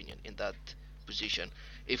 in my opinion, in that position.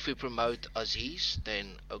 If we promote Aziz,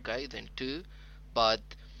 then okay, then two. But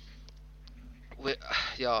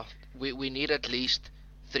we need at least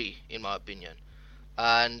three, in my opinion.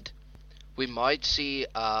 And we might see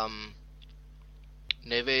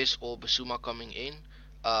Neves or Bissouma coming in.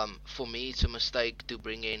 For me, it's a mistake to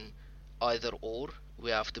bring in either or. We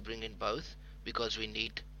have to bring in both because we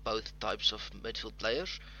need both types of midfield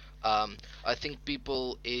players. I think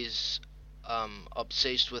people is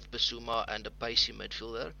obsessed with Bissouma and a pacey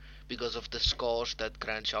midfielder because of the scars that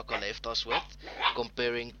Xhaka left us with,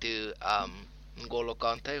 comparing to N'Golo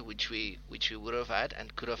Kante, which we would have had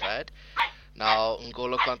and could have had. Now,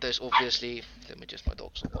 N'Golo Kante is obviously... Let me just... My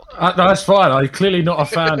dog's walking. No, that's fine. I'm clearly not a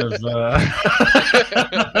fan of...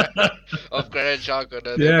 of Xhaka.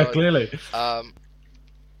 No, yeah, clearly.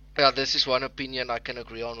 Yeah, this is one opinion I can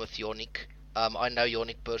agree on with Yannick. I know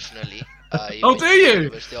Yannick personally. Oh, do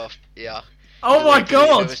you? Yeah. Oh my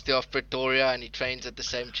God! University of Pretoria, and he trains at the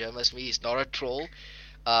same gym as me. He's not a troll.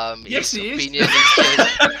 Yes, he is.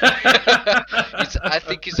 I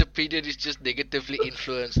think his opinion is just negatively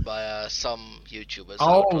influenced by some YouTubers.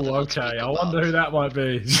 Oh, okay. I wonder who that might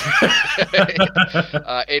be.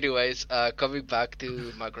 Anyways, coming back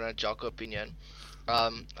to my Granit Xhaka opinion,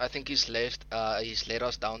 I think he's let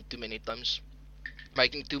us down too many times,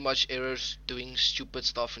 making too much errors, doing stupid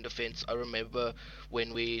stuff in defense. I remember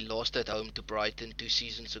when we lost at home to Brighton 2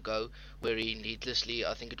 seasons ago, where he needlessly,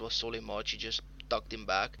 I think it was Solly March, he just tucked him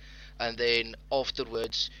back, and then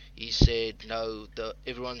afterwards he said no,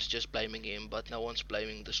 everyone's just blaming him, but no one's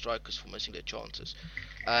blaming the strikers for missing their chances.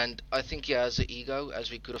 And I think he has an ego, as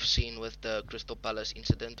we could have seen with the Crystal Palace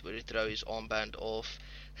incident where he threw his armband off.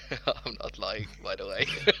 I'm not lying, by the way.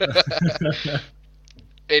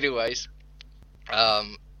 Anyways,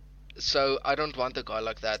 so I don't want a guy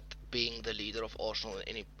like that being the leader of Arsenal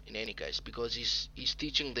in any case, because he's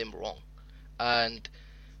teaching them wrong. And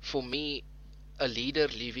for me, a leader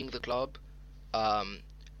leaving the club,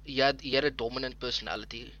 he had a dominant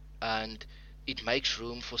personality, and it makes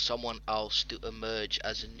room for someone else to emerge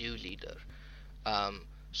as a new leader.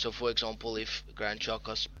 So for example, if Granit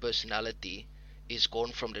Xhaka's personality is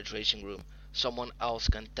gone from the dressing room, someone else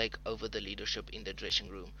can take over the leadership in the dressing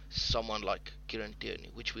room. Someone like Kieran Tierney,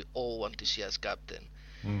 which we all want to see as captain.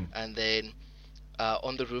 And then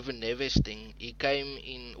on the Ruben Neves thing, he came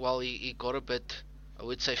in, well, he got a bit, I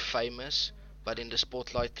would say, famous, but in the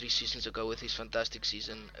spotlight 3 seasons ago with his fantastic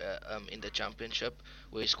season in the championship,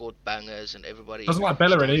 where he scored bangers and everybody... Doesn't like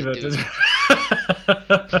Bellerin either, does he?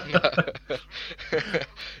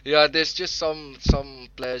 Yeah, there's just some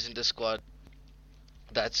players in the squad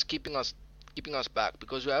that's keeping us back,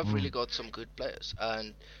 because we have really got some good players.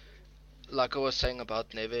 And like I was saying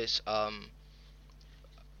about Neves,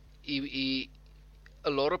 a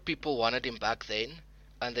lot of people wanted him back then,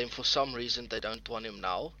 and then for some reason they don't want him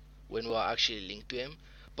now when we are actually linked to him.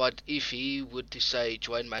 But if he would to say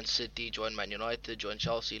join Man City, join Man United, join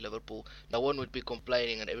Chelsea, Liverpool, no one would be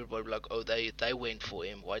complaining, and everybody would be like, oh, they went for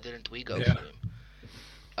him, why didn't we go for him?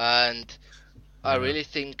 And I really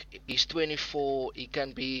think he's 24, he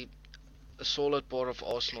can be a solid part of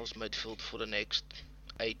Arsenal's midfield for the next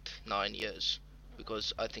 8-9 years,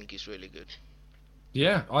 because I think he's really good.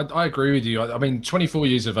 Yeah, I agree with you. I mean, 24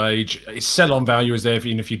 years of age, his sell-on value is there,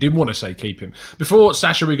 even if you did want to say keep him. Before,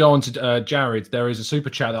 Sasha, we go on to Jared, there is a super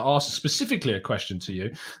chat that asks specifically a question to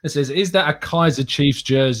you. It says, is that a Kaiser Chiefs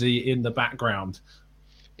jersey in the background?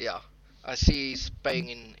 Yeah, I see he's paying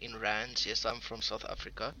in rands. Yes, I'm from South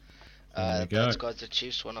Africa. That's Kaiser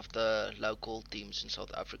Chiefs, one of the local teams in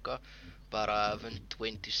South Africa, but I haven't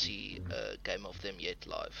went to see a game of them yet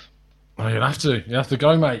live. Oh, you have to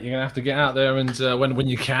go, mate. You're gonna have to get out there, and when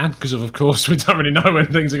you can, because of course we don't really know when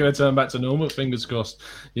things are going to turn back to normal. Fingers crossed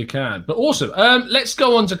you can. But awesome. Let's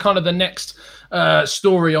go on to kind of the next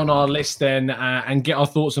story on our list then, and get our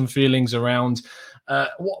thoughts and feelings around.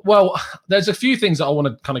 Well, there's a few things that I want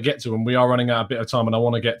to kind of get to, and we are running out a bit of time, and I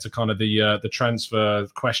want to get to kind of the transfer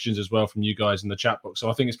questions as well from you guys in the chat box. So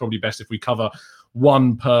I think it's probably best if we cover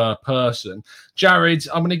one per person. Jared,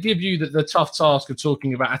 I'm going to give you the tough task of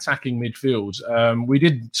talking about attacking midfield. We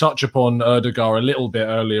did touch upon Odegaard a little bit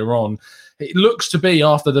earlier on. It looks to be,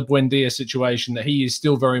 after the Buendia situation, that he is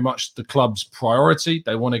still very much the club's priority.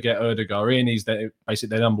 They want to get Odegaard in. He's basically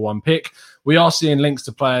their number one pick. We are seeing links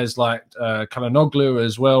to players like Kalanoglu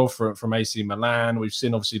as well from AC Milan. We've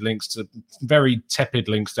seen, obviously, links to very tepid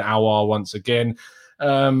links to Aouar once again.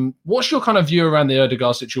 What's your kind of view around the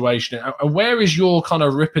Odegaard situation? And where is your kind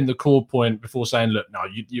of ripping the core point before saying, look, no,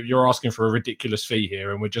 you're asking for a ridiculous fee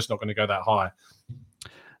here and we're just not going to go that high?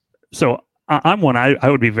 So I'm one, I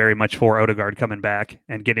would be very much for Odegaard coming back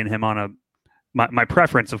and getting him on My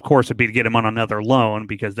preference, of course, would be to get him on another loan,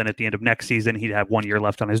 because then at the end of next season, he'd have 1 year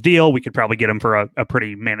left on his deal. We could probably get him for a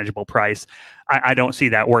pretty manageable price. I don't see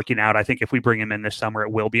that working out. I think if we bring him in this summer,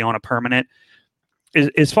 it will be on a permanent.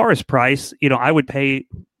 As far as price, I would pay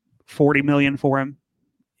 $40 million for him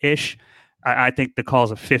ish. I think the calls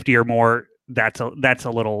of 50 or more, that's a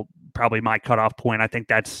little, probably my cutoff point. I think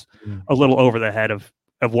that's a little over the head of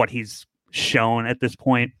what he's shown at this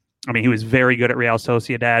point. I mean, he was very good at Real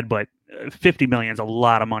Sociedad, but 50 million is a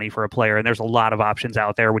lot of money for a player, and there's a lot of options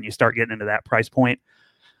out there when you start getting into that price point.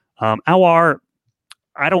 Aouar,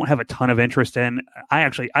 I don't have a ton of interest in.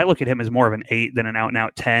 I look at him as more of an 8 than an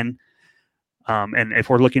out-and-out 10. And if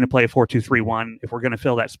we're looking to play a 4-2-3-1, if we're going to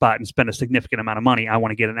fill that spot and spend a significant amount of money, I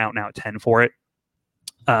want to get an out-and-out 10 for it.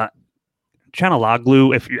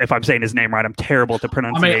 Chanaloglu, if I'm saying his name right, I'm terrible at the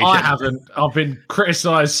pronunciation. I mean, I haven't. I've been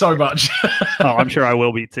criticized so much. Oh, I'm sure I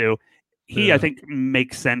will be too. He, I think,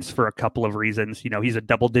 makes sense for a couple of reasons. He's a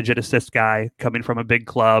double-digit assist guy coming from a big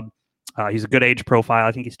club. He's a good age profile.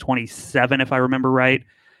 I think he's 27, if I remember right.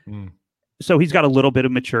 So he's got a little bit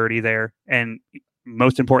of maturity there. And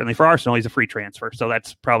most importantly for Arsenal, he's a free transfer. So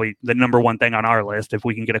that's probably the number one thing on our list. If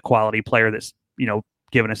we can get a quality player that's,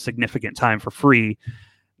 given us significant time for free,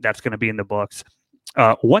 that's going to be in the books.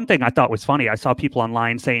 One thing I thought was funny, I saw people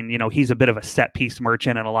online saying, he's a bit of a set piece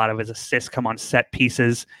merchant and a lot of his assists come on set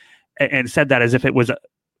pieces, and said that as if it was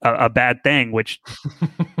a bad thing, which,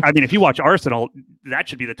 I mean, if you watch Arsenal, that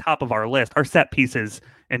should be the top of our list. Our set pieces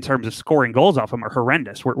in terms of scoring goals off them are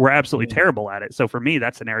horrendous. We're absolutely terrible at it. So for me,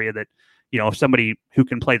 that's an area that, if somebody who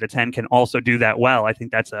can play the 10 can also do that well, I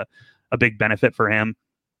think that's a big benefit for him.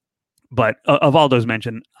 But of all those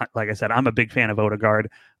mentioned, like I said, I'm a big fan of Odegaard.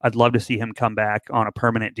 I'd love to see him come back on a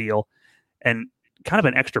permanent deal. And kind of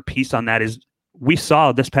an extra piece on that is we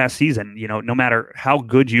saw this past season, no matter how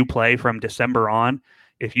good you play from December on,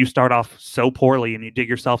 if you start off so poorly and you dig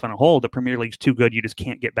yourself in a hole, the Premier League's too good. You just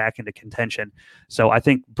can't get back into contention. So I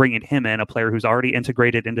think bringing him in, a player who's already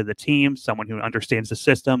integrated into the team, someone who understands the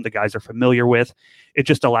system, the guys are familiar with, it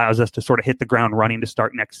just allows us to sort of hit the ground running to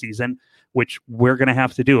start next season, which we're going to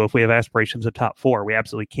have to do if we have aspirations of top 4. We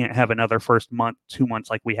absolutely can't have another first month, 2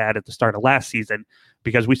 months like we had at the start of last season,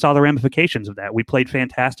 because we saw the ramifications of that. We played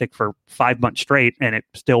fantastic for 5 months straight, and it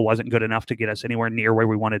still wasn't good enough to get us anywhere near where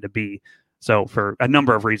we wanted to be. So for a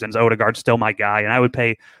number of reasons, Odegaard's still my guy, and I would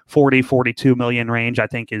pay 40, 42 million range, I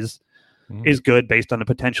think is good based on the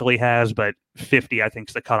potential he has, but 50, I think,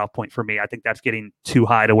 is the cutoff point for me. I think that's getting too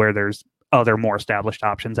high to where there's other more established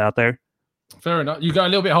options out there. Fair enough. You go a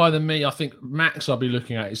little bit higher than me. I think max I'll be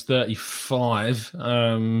looking at is 35.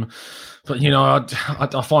 But,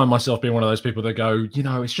 I find myself being one of those people that go,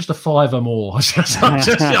 it's just a fiver more.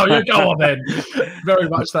 You go on then. Very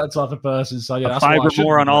much that type of person. So, yeah, that's 5 or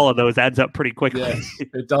more on all of those adds up pretty quickly. Yes,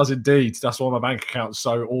 it does indeed. That's why my bank account's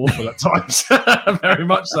so awful at times. Very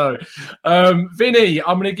much so. Vinny,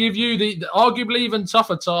 I'm going to give you the arguably even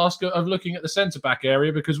tougher task of looking at the centre-back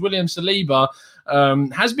area, because William Saliba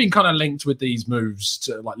has been kind of linked with these moves,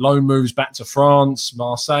 to, like loan moves back to France,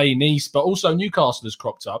 Marseille, Nice, but also Newcastle has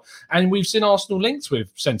cropped up. And we've seen Arsenal linked with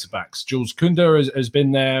centre-backs. Jules Koundé has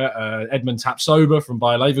been there, Edmund Tapsoba from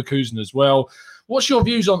Bayer Leverkusen as well. What's your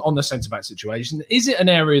views on the centre-back situation? Is it an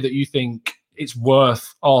area that you think it's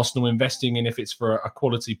worth Arsenal investing in if it's for a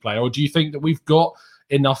quality player? Or do you think that we've got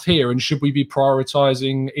enough here, and should we be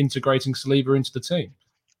prioritising integrating Saliba into the team?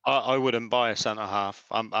 I wouldn't buy a centre-half.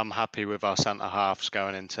 I'm happy with our centre-halves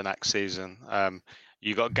going into next season.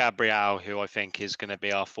 You got Gabriel, who I think is going to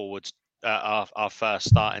be our forwards, our first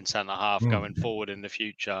starting centre-half going forward in the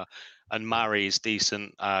future, and Mary's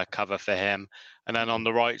decent cover for him. And then on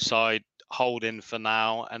the right side, Holding for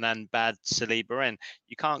now, and then bad Saliba in.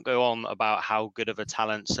 You can't go on about how good of a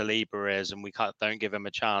talent Saliba is, and don't give him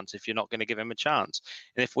a chance if you're not going to give him a chance.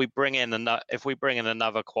 And if we bring in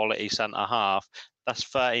another quality centre half, that's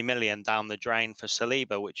 30 million down the drain for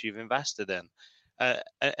Saliba, which you've invested in.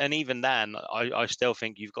 And even then, I still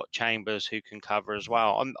think you've got Chambers who can cover as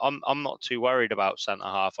well. I'm not too worried about centre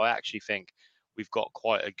half. I actually think we've got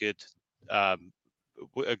quite a good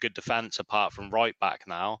defence apart from right back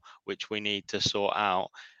now, which we need to sort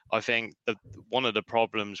out. I think one of the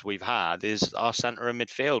problems we've had is our centre of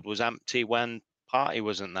midfield was empty when Partey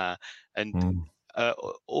wasn't there, and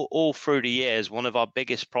all through the years, one of our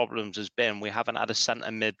biggest problems has been we haven't had a centre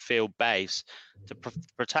midfield base to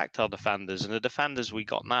protect our defenders, and the defenders we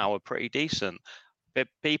got now are pretty decent. But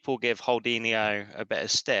people give Holdinho a bit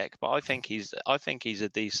of stick, but I think he's a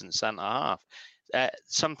decent centre half.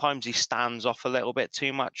 Sometimes he stands off a little bit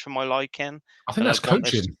too much for my liking. I think that's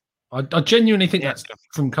coaching. I genuinely think that's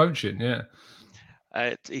from coaching, yeah.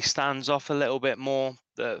 He stands off a little bit more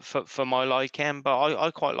for my liking, but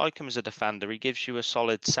I quite like him as a defender. He gives you a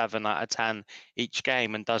solid 7 out of 10 each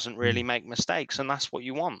game and doesn't really make mistakes, and that's what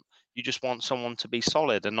you want. You just want someone to be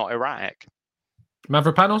solid and not erratic.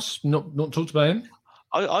 Mavropanos, not talked about him?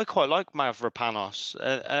 I quite like Mavropanos,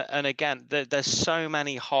 and again, there's so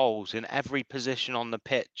many holes in every position on the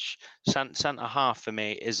pitch. Centre half for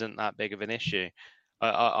me isn't that big of an issue.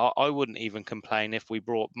 I wouldn't even complain if we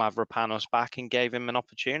brought Mavropanos back and gave him an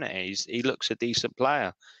opportunity. He looks a decent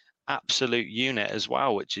player, absolute unit as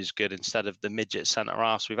well, which is good instead of the midget centre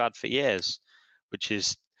halves we've had for years, which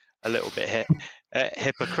is a little bit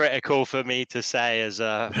hypocritical for me to say as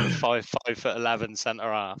a 5'11"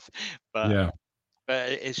 centre half, but. Yeah.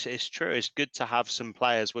 But it's true. It's good to have some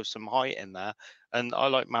players with some height in there. And I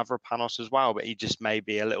like Mavropanos as well, but he just may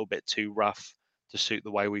be a little bit too rough to suit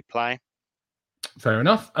the way we play. Fair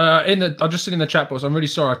enough. I've just seen in the chat box. I'm really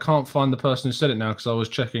sorry I can't find the person who said it now because I was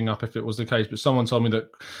checking up if it was the case. But someone told me that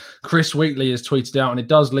Chris Wheatley has tweeted out, and it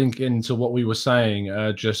does link into what we were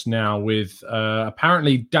saying just now. With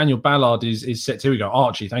apparently Daniel Ballard is set. Here we go.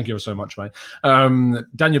 Archie, thank you so much, mate.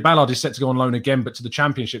 Daniel Ballard is set to go on loan again, but to the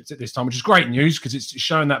Championship at this time, which is great news because it's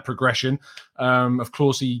showing that progression. Of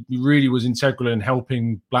course, he really was integral in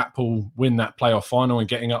helping Blackpool win that playoff final and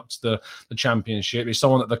getting up to the Championship. He's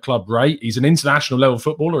someone that the club rate. He's an international level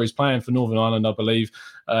footballer. He's playing for Northern Ireland, I believe.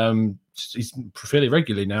 He's fairly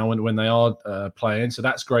regularly now when they are playing, so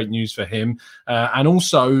that's great news for him. And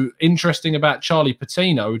also interesting about Charlie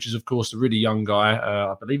Patino, which is of course a really young guy.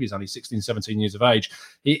 I believe he's only 16, 17 years of age.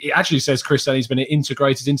 He actually says, Chris said, he's been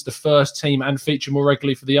integrated into the first team and feature more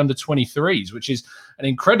regularly for the under-23s, which is an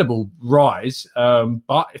incredible rise.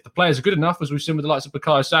 But if the players are good enough, as we've seen with the likes of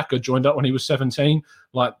Bukayo Saka, joined up when he was 17,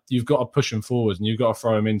 like you've got to push them forward and you've got to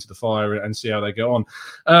throw them into the fire and see how they go on.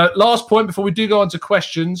 Last point before we do go on to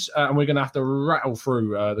questions, and we're going to have to rattle through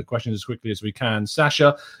the questions as quickly as we can.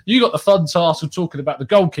 Sasha, you got the fun task of talking about the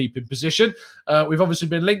goalkeeping position. We've obviously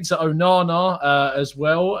been linked to Onana as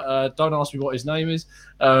well. Don't ask me what his name is.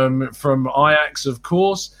 From Ajax, of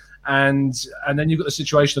course. And then you've got the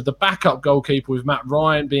situation of the backup goalkeeper with Matt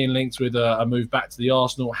Ryan being linked with a move back to the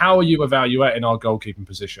Arsenal. How are you evaluating our goalkeeping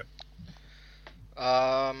position?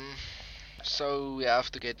 So we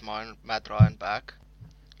have to get Matt Ryan back.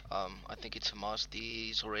 I think it's a must.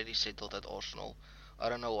 He's already settled at Arsenal. I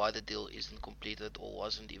don't know why the deal isn't completed or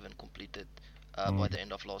wasn't even completed by the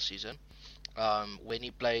end of last season. When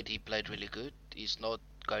he played really good. He's not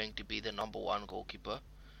going to be the number one goalkeeper.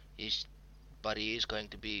 But he is going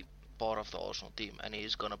to be part of the Arsenal team, and he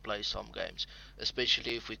is going to play some games,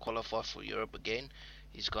 especially if we qualify for Europe again.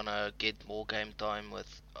 He's going to get more game time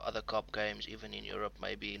with other cup games, even in Europe,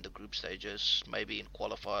 maybe in the group stages, maybe in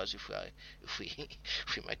qualifiers if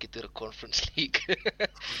we make it to the Conference League.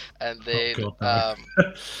 And then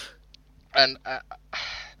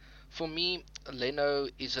for me, Leno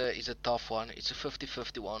is a tough one. It's a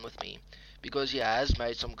 50-50 one with me, because he has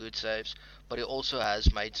made some good saves, but he also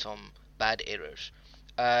has made some bad errors.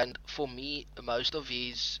 And for me, most of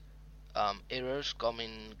his errors come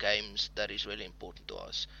in games that is really important to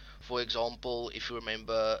us. For example, if you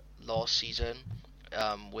remember last season,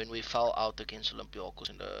 when we fell out against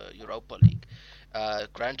Olympiacos in the Europa League,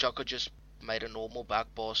 Xhaka just made a normal back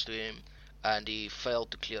pass to him and he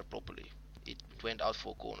failed to clear properly. It went out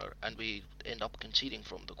for a corner and we end up conceding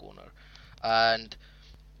from the corner. And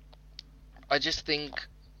I just think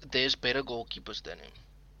there's better goalkeepers than him.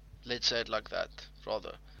 Let's say it like that,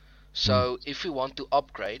 rather. So if we want to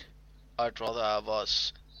upgrade, I'd rather have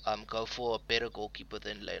us go for a better goalkeeper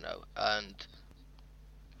than Leno, and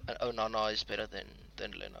Onana is better than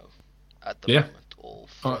Leno at the moment, or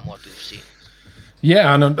from what we've seen.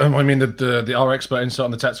 Yeah, and I mean, our expert insight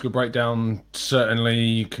on the tactical breakdown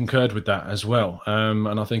certainly concurred with that as well.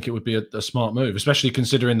 And I think it would be a smart move, especially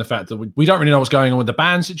considering the fact that we don't really know what's going on with the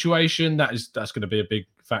ban situation. That's going to be a big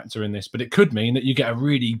factor in this, but it could mean that you get a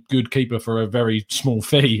really good keeper for a very small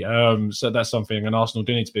fee. So that's something, and Arsenal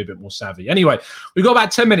do need to be a bit more savvy. Anyway, we've got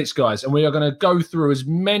about 10 minutes, guys, and we are going to go through as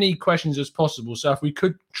many questions as possible. So if we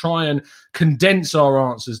could try and condense our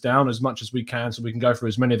answers down as much as we can so we can go through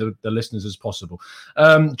as many of the listeners as possible.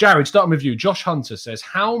 Jared, starting with you. Josh Hunter says,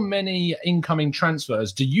 how many incoming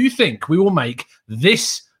transfers do you think we will make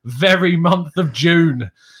this very month of June?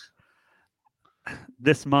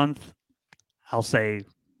 This month, I'll say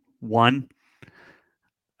 1.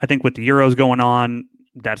 I think with the Euros going on,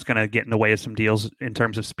 that's going to get in the way of some deals in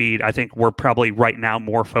terms of speed. I think we're probably right now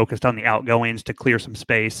more focused on the outgoings to clear some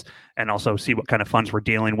space and also see what kind of funds we're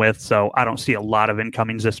dealing with. So I don't see a lot of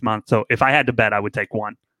incomings this month. So if I had to bet, I would take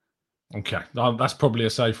 1. Okay, that's probably a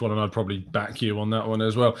safe one, and I'd probably back you on that one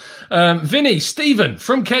as well. Vinny Stephen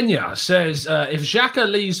from Kenya says, if Xhaka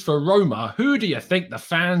leaves for Roma, who do you think the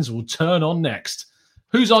fans will turn on next?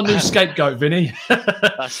 Who's our new scapegoat, Vinny?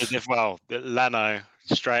 That's a Leno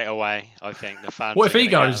straight away. I think the fans. What if he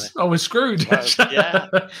goes? Oh, we're screwed. Well, yeah,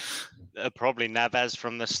 probably Neves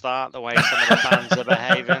from the start. The way some of the fans are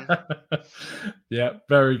behaving. Yeah,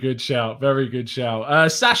 very good shout. Very good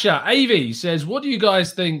shout. Sasha Avey says, what do you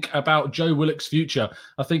guys think about Joe Willock's future?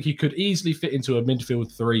 I think he could easily fit into a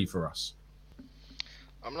midfield 3 for us.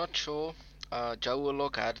 I'm not sure. Joe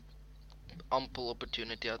Willock had ample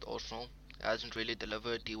opportunity at Arsenal. Hasn't really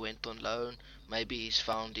delivered. He went on loan. Maybe he's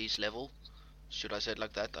found his level. Should I say it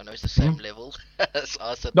like that? I know it's the same level as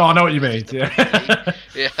us. No, I know what you mean. Yeah.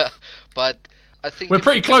 Yeah, but I think we're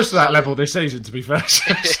pretty close to that level this season, to be fair.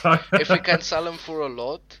 So. If we can sell him for a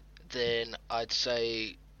lot, then I'd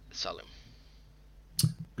say sell him.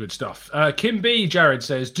 Good stuff. Kim B. Jared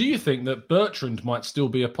says, do you think that Bertrand might still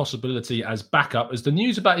be a possibility as backup, as the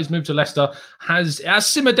news about his move to Leicester has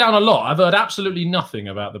simmered down a lot? I've heard absolutely nothing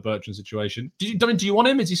about the Bertrand situation. Do you want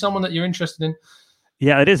him? Is he someone that you're interested in?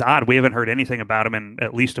 Yeah, it is odd. We haven't heard anything about him in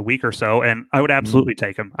at least a week or so, and I would absolutely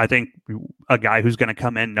take him. I think a guy who's going to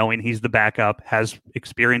come in knowing he's the backup, has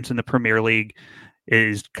experience in the Premier League,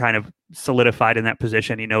 is kind of solidified in that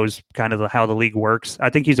position. He knows kind of how the league works. I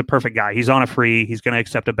think he's a perfect guy. He's on a free. He's going to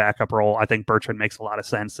accept a backup role. I think Bertrand makes a lot of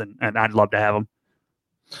sense, and I'd love to have him.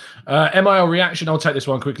 MIL Reaction, I'll take this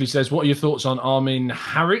one quickly, says, what are your thoughts on Armin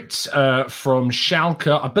Harit from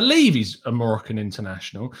Schalke? I believe he's a Moroccan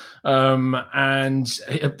international. And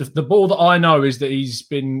the ball that I know is that he's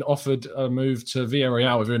been offered a move to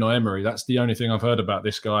Villarreal with Unai Emery. That's the only thing I've heard about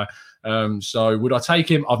this guy. So would I take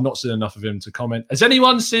him? I've not seen enough of him to comment. Has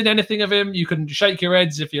anyone seen anything of him? You can shake your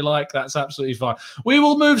heads if you like. That's absolutely fine. We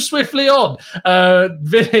will move swiftly on.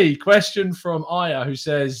 Vinny, question from Aya, who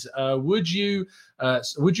says, would you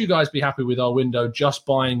guys be happy with our window just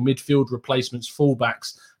buying midfield replacements,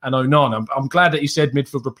 fullbacks, and Onana? I'm glad that he said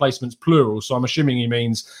midfield replacements plural, so I'm assuming he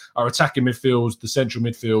means our attacking midfields, the central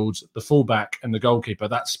midfields, the fullback, and the goalkeeper.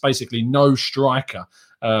 That's basically no striker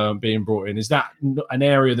being brought in. Is that an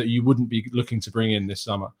area that you wouldn't be looking to bring in this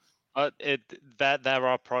summer? There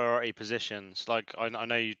are priority positions. Like I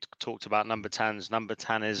know you talked about number 10s. Number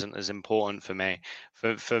 10 isn't as important for me.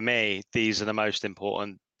 For me, these are the most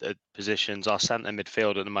important positions. Our centre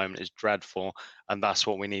midfield at the moment is dreadful, and that's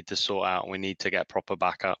what we need to sort out. We need to get proper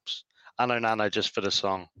backups. And Onana just for the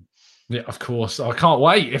song. Yeah, of course. I can't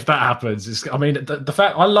wait if that happens. The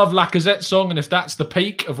fact I love Lacazette's song, and if that's the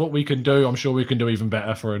peak of what we can do, I'm sure we can do even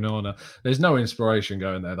better for Onana. There's no inspiration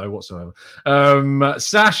going there though whatsoever.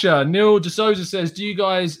 Sasha Neil De Souza says,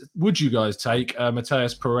 would you guys take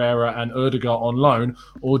Mateus Pereira and Odegaard on loan,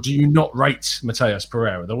 or do you not rate Mateus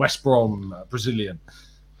Pereira, the West Brom Brazilian?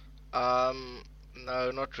 No,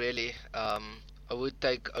 not really. I would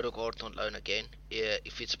take Odegaard on loan again,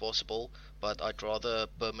 if it's possible, but I'd rather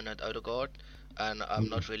permanent Odegaard, and I'm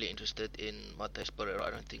not really interested in Mateus Pereira. I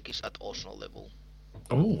don't think he's at Arsenal level.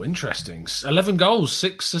 Oh, interesting. 11 goals,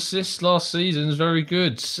 6 assists last season is very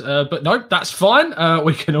good. But no, that's fine.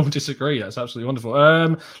 We can all disagree. That's absolutely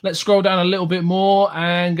wonderful. Let's scroll down a little bit more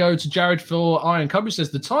and go to Jared for Iron Cub, who says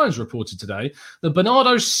the Times reported today that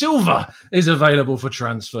Bernardo Silva is available for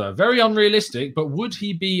transfer. Very unrealistic, but would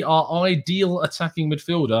he be our ideal attacking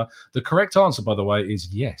midfielder? The correct answer, by the way, is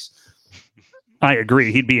yes. I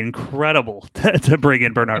agree. He'd be incredible to bring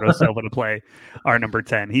in Bernardo Silva to play our number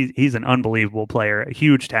 10. He's an unbelievable player, a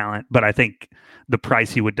huge talent, but I think the price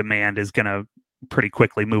he would demand is going to pretty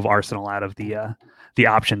quickly move Arsenal out of the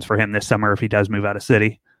options for him this summer if he does move out of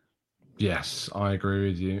City. Yes, I agree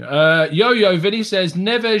with you. Yo-Yo Vinny says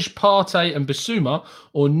Neves, Partey and Bissouma,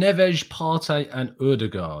 or Neves, Partey and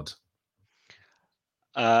Odegaard?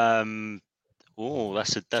 Oh,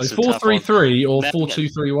 that's a 4-3-3 or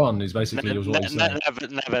 4-2-3-1 is basically what he's saying.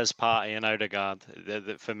 Neves, Partey and Odegaard.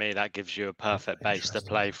 For me, that gives you a perfect base to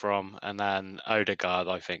play from. And then Odegaard,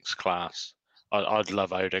 I think, is class. I'd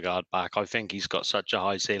love Odegaard back. I think he's got such a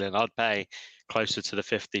high ceiling. I'd pay closer to the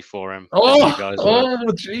 50 for him.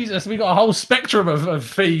 Oh, Jesus. We got a whole spectrum of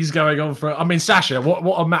fees going on for it. I mean, Sasha,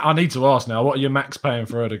 I need to ask now, what are your max paying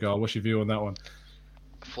for Odegaard? What's your view on that one?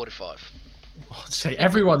 45. See,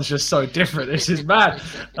 everyone's just so different. This is mad.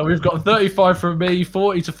 And we've got 35 from me,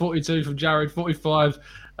 40 to 42 from Jared, 45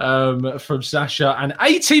 from Sasha, and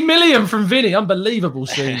 80 million from Vinny. Unbelievable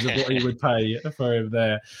scenes of what he would pay for him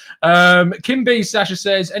there. Kim B, Sasha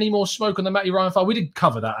says, any more smoke on the Matty Ryan file? We did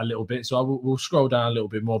cover that a little bit, so we'll scroll down a little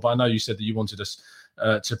bit more, but I know you said that you wanted us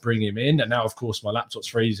to bring him in. And now, of course, my laptop's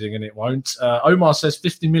freezing and it won't. Omar says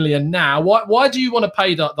 50 million now. Why do you want to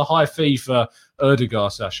pay the high fee for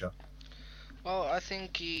Odegaard, Sasha? Well, I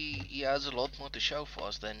think he has a lot more to show for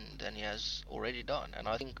us than he has already done. And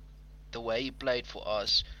I think the way he played for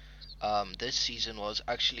us this season was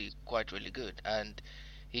actually quite really good. And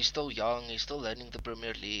he's still young, he's still learning the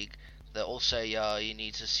Premier League. They all say he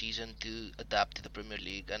needs a season to adapt to the Premier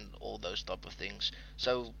League and all those type of things.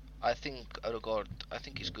 So I think Odegaard, I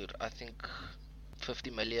think he's good. I think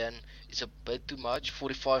 50 million is a bit too much.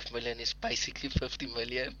 45 million is basically 50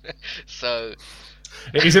 million. So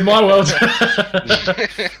it is in my world.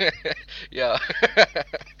 Yeah.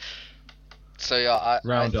 So yeah,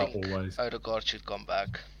 I think always. Odegaard should come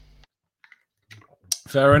back.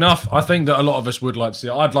 Fair enough. I think that a lot of us would like to see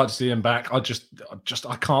it. I'd like to see him back. I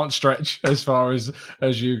can't stretch as far as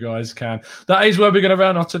you guys can. That is where we're going to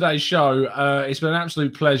round off today's show. It's been an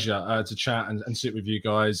absolute pleasure to chat and sit with you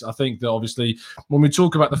guys. I think that obviously when we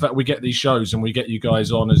talk about the fact we get these shows and we get you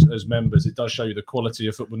guys on as members, it does show you the quality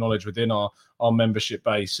of football knowledge within our membership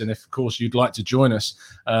base. And if, of course, you'd like to join us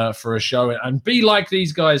for a show and be like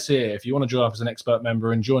these guys here, if you want to join up as an expert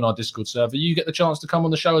member and join our Discord server, you get the chance to come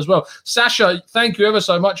on the show as well. Sasha, thank you ever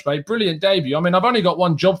so much, mate. Brilliant debut. I mean, I've only got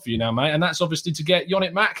one job for you now, mate, and that's obviously to get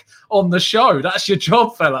Yannick Mack on the show. That's your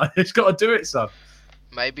job, fella. It's got to do it, son.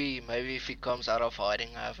 Maybe if he comes out of hiding,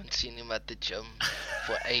 I haven't seen him at the gym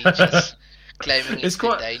for ages. Claiming it's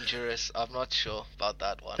quite dangerous. I'm not sure about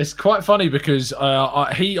that one. It's quite funny because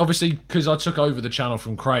he obviously, because I took over the channel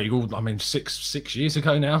from Craig, six years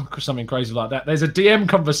ago now, something crazy like that. There's a DM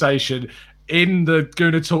conversation in the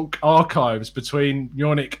Gooner Talk archives between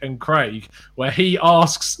Yannick and Craig where he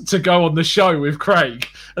asks to go on the show with Craig.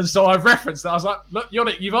 And so I've referenced that. I was like, look,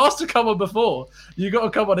 Yannick, you've asked to come on before. You got to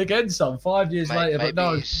come on again, son, 5 years later. But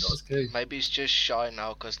no, not as keen. Maybe he's just shy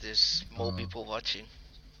now because there's more people watching.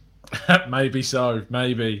 Maybe so.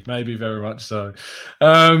 Maybe very much so.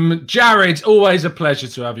 Jared, always a pleasure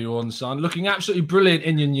to have you on, son. Looking absolutely brilliant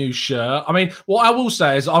in your new shirt. I mean, what I will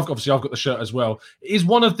say is, I've got the shirt as well. It is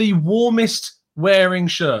one of the warmest wearing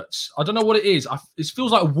shirts. I don't know what it is. It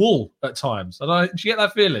feels like wool at times. I don't know. Do you get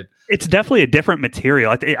that feeling? It's definitely a different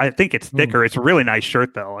material. I think it's thicker. It's a really nice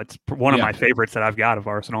shirt, though. It's one of my favorites that I've got of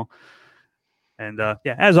Arsenal. And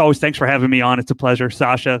as always, thanks for having me on. It's a pleasure.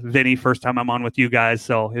 Sasha, Vinny, first time I'm on with you guys.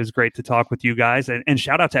 So it was great to talk with you guys. And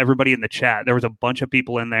shout out to everybody in the chat. There was a bunch of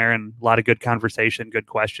people in there and a lot of good conversation, good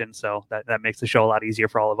questions. So that makes the show a lot easier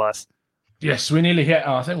for all of us. Yes, we nearly hit.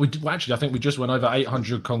 I think we just went over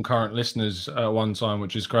 800 concurrent listeners one time,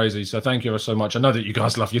 which is crazy. So thank you so much. I know that you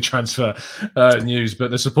guys love your transfer news, but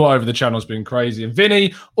the support over the channel has been crazy. And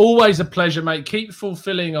Vinny, always a pleasure, mate. Keep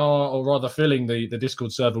filling the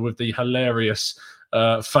Discord server with the hilarious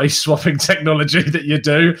face swapping technology that you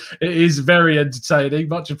do. It is very entertaining.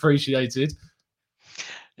 Much appreciated.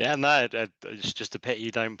 Yeah, no, it's just a pity you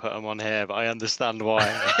don't put them on here, but I understand why.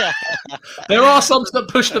 There are some that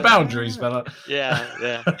push the boundaries, fella.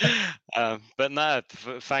 Yeah. But no,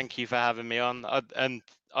 thank you for having me on.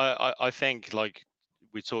 I think, like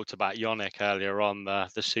we talked about Yannick earlier on, the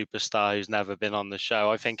superstar who's never been on the show.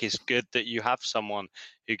 I think it's good that you have someone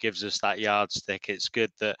who gives us that yardstick. It's good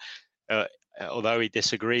that, although he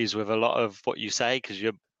disagrees with a lot of what you say, because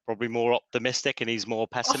you're probably more optimistic and he's more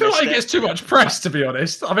pessimistic. I feel like he gets too much press, to be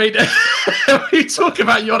honest. I mean, we talk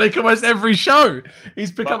about Yannick almost every show.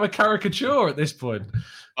 He's become a caricature at this point.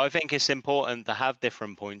 I think it's important to have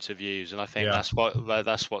different points of views, and I think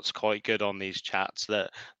that's what's quite good on these chats, that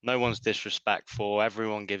no one's disrespectful,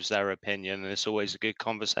 everyone gives their opinion, and it's always a good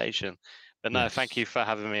conversation. But no, thank you for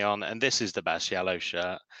having me on, and this is the best yellow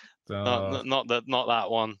shirt. Not that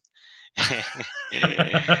one.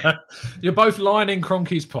 You're both lining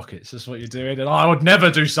Kroenke's pockets. That's what you're doing, and I would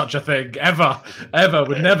never do such a thing ever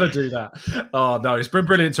would never do that. Oh no, it's been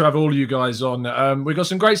brilliant to have all you guys on. We've got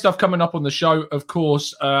some great stuff coming up on the show, of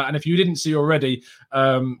course, and if you didn't see already,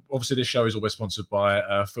 obviously this show is always sponsored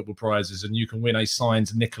by Football Prizes, and you can win a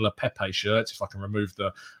signed Nicola Pepe shirt. If I can remove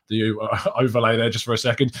the overlay there just for a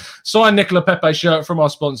second. Signed Nicola Pepe shirt from our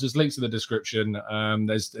sponsors, links in the description.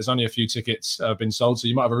 There's only a few tickets been sold, so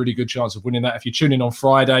you might have a really good chance of winning that. If you tune in on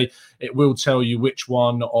Friday, it will tell you which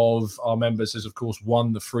one of our members has, of course,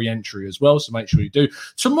 won the free entry as well, so make sure you do.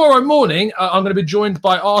 Tomorrow morning, I'm going to be joined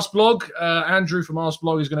by Arseblog. Andrew from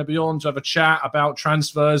Arseblog is going to be on to have a chat about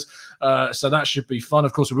transfers, so that should be fun.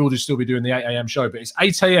 Of course, we will still be doing the 8 a.m. show, but it's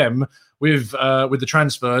 8 a.m. with the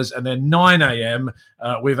transfers, and then 9 a.m.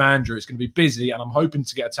 With Andrew. It's going to be busy, and I'm hoping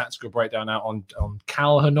to get a tactical breakdown out on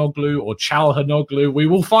Calhanoglu or Chalhanoglu. We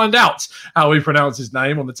will find out how we pronounce his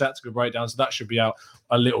name on the tactical technical breakdown. So that should be out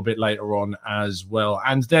a little bit later on as well.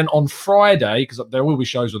 And then on Friday, because there will be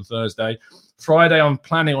shows on Thursday, Friday, I'm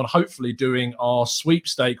planning on hopefully doing our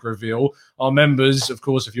sweepstake reveal. Our members, of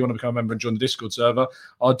course, if you want to become a member and join the Discord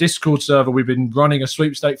server, we've been running a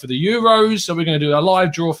sweepstake for the Euros. So we're going to do a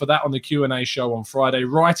live draw for that on the Q&A show on Friday,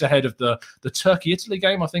 right ahead of the Turkey-Italy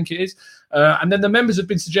game, I think it is. And then the members have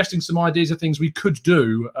been suggesting some ideas of things we could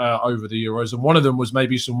do over the Euros. And one of them was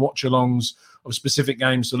maybe some watch-alongs of specific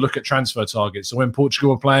games to look at transfer targets. So when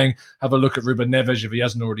Portugal are playing, have a look at Ruben Neves if he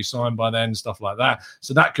hasn't already signed by then, stuff like that.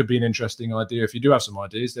 So that could be an interesting idea. If you do have some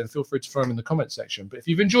ideas, then feel free to throw them in the comment section. But if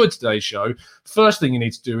you've enjoyed today's show, first thing you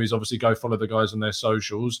need to do is obviously go follow the guys on their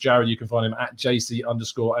socials. Jared, you can find him at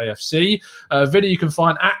JC_AFC. Vinny, you can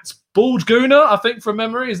find at Bald Gooner, I think, from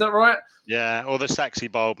memory. Is that right? Yeah, or the sexy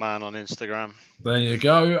bald man on Instagram. There you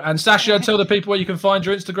go. And Sasha, tell the people where you can find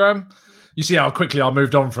your Instagram. You see how quickly I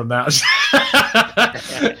moved on from that.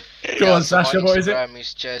 Go on, Sasha, what is it? Instagram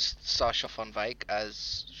is just Sasha van Wyk,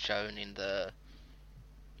 as shown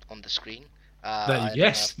on the screen.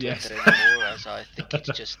 Yes. Anymore, as I think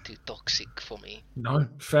it's just too toxic for me. No,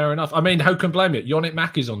 fair enough. I mean, who can blame you? Yannick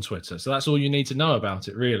Mack is on Twitter, so that's all you need to know about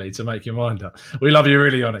it, really, to make your mind up. We love you,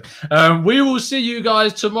 really, Yannick. We will see you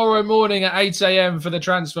guys tomorrow morning at 8 a.m. for the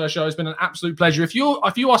transfer show. It's been an absolute pleasure. If you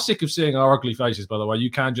are sick of seeing our ugly faces, by the way,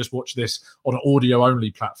 you can just watch this on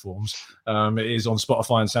audio-only platforms. It is on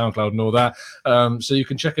Spotify and SoundCloud and all that. So you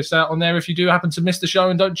can check us out on there if you do happen to miss the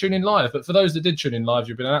show and don't tune in live. But for those that did tune in live,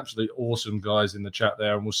 you've been an absolutely awesome guys in the chat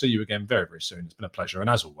there, and we'll see you again very, very soon. It's been a pleasure. And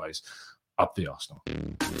as always, up the Arsenal.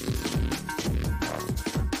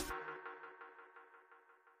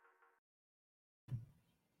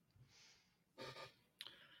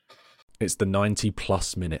 It's the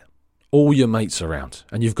 90-plus minute. All your mates around,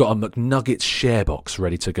 and you've got a McNuggets share box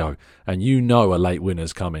ready to go, and you know a late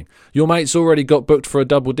winner's coming. Your mate's already got booked for a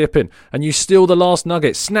double dipping, and you steal the last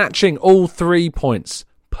nugget, snatching all 3 points.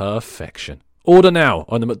 Perfection. Order now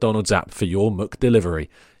on the McDonald's app for your McDelivery.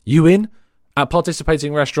 You in? At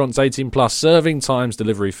participating restaurants, 18 plus, serving times,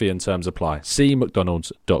 delivery fee and terms apply. See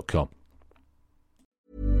mcdonalds.com.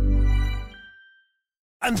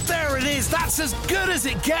 And there it is, that's as good as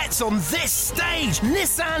it gets on this stage.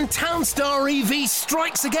 Nissan Townstar EV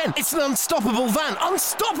strikes again. It's an unstoppable van,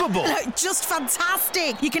 unstoppable. Just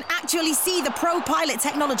fantastic. You can actually see the Pro Pilot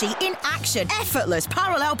technology in action. Effortless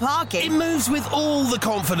parallel parking. It moves with all the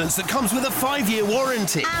confidence that comes with a 5-year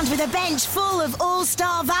warranty. And with a bench full of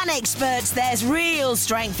all-star van experts, there's real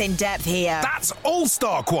strength in depth here. That's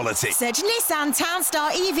all-star quality. Search Nissan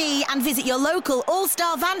Townstar EV and visit your local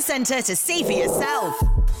all-star van centre to see for yourself.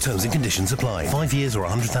 Terms and conditions apply. 5 years or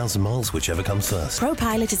 100,000 miles, whichever comes first. Pro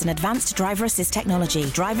Pilot is an advanced driver assist technology.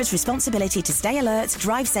 Driver's responsibility to stay alert,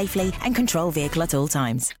 drive safely, and control vehicle at all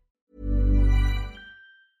times.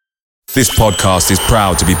 This podcast is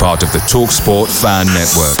proud to be part of the TalkSport Fan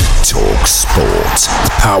Network. TalkSport.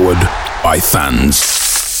 Powered by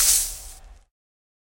fans.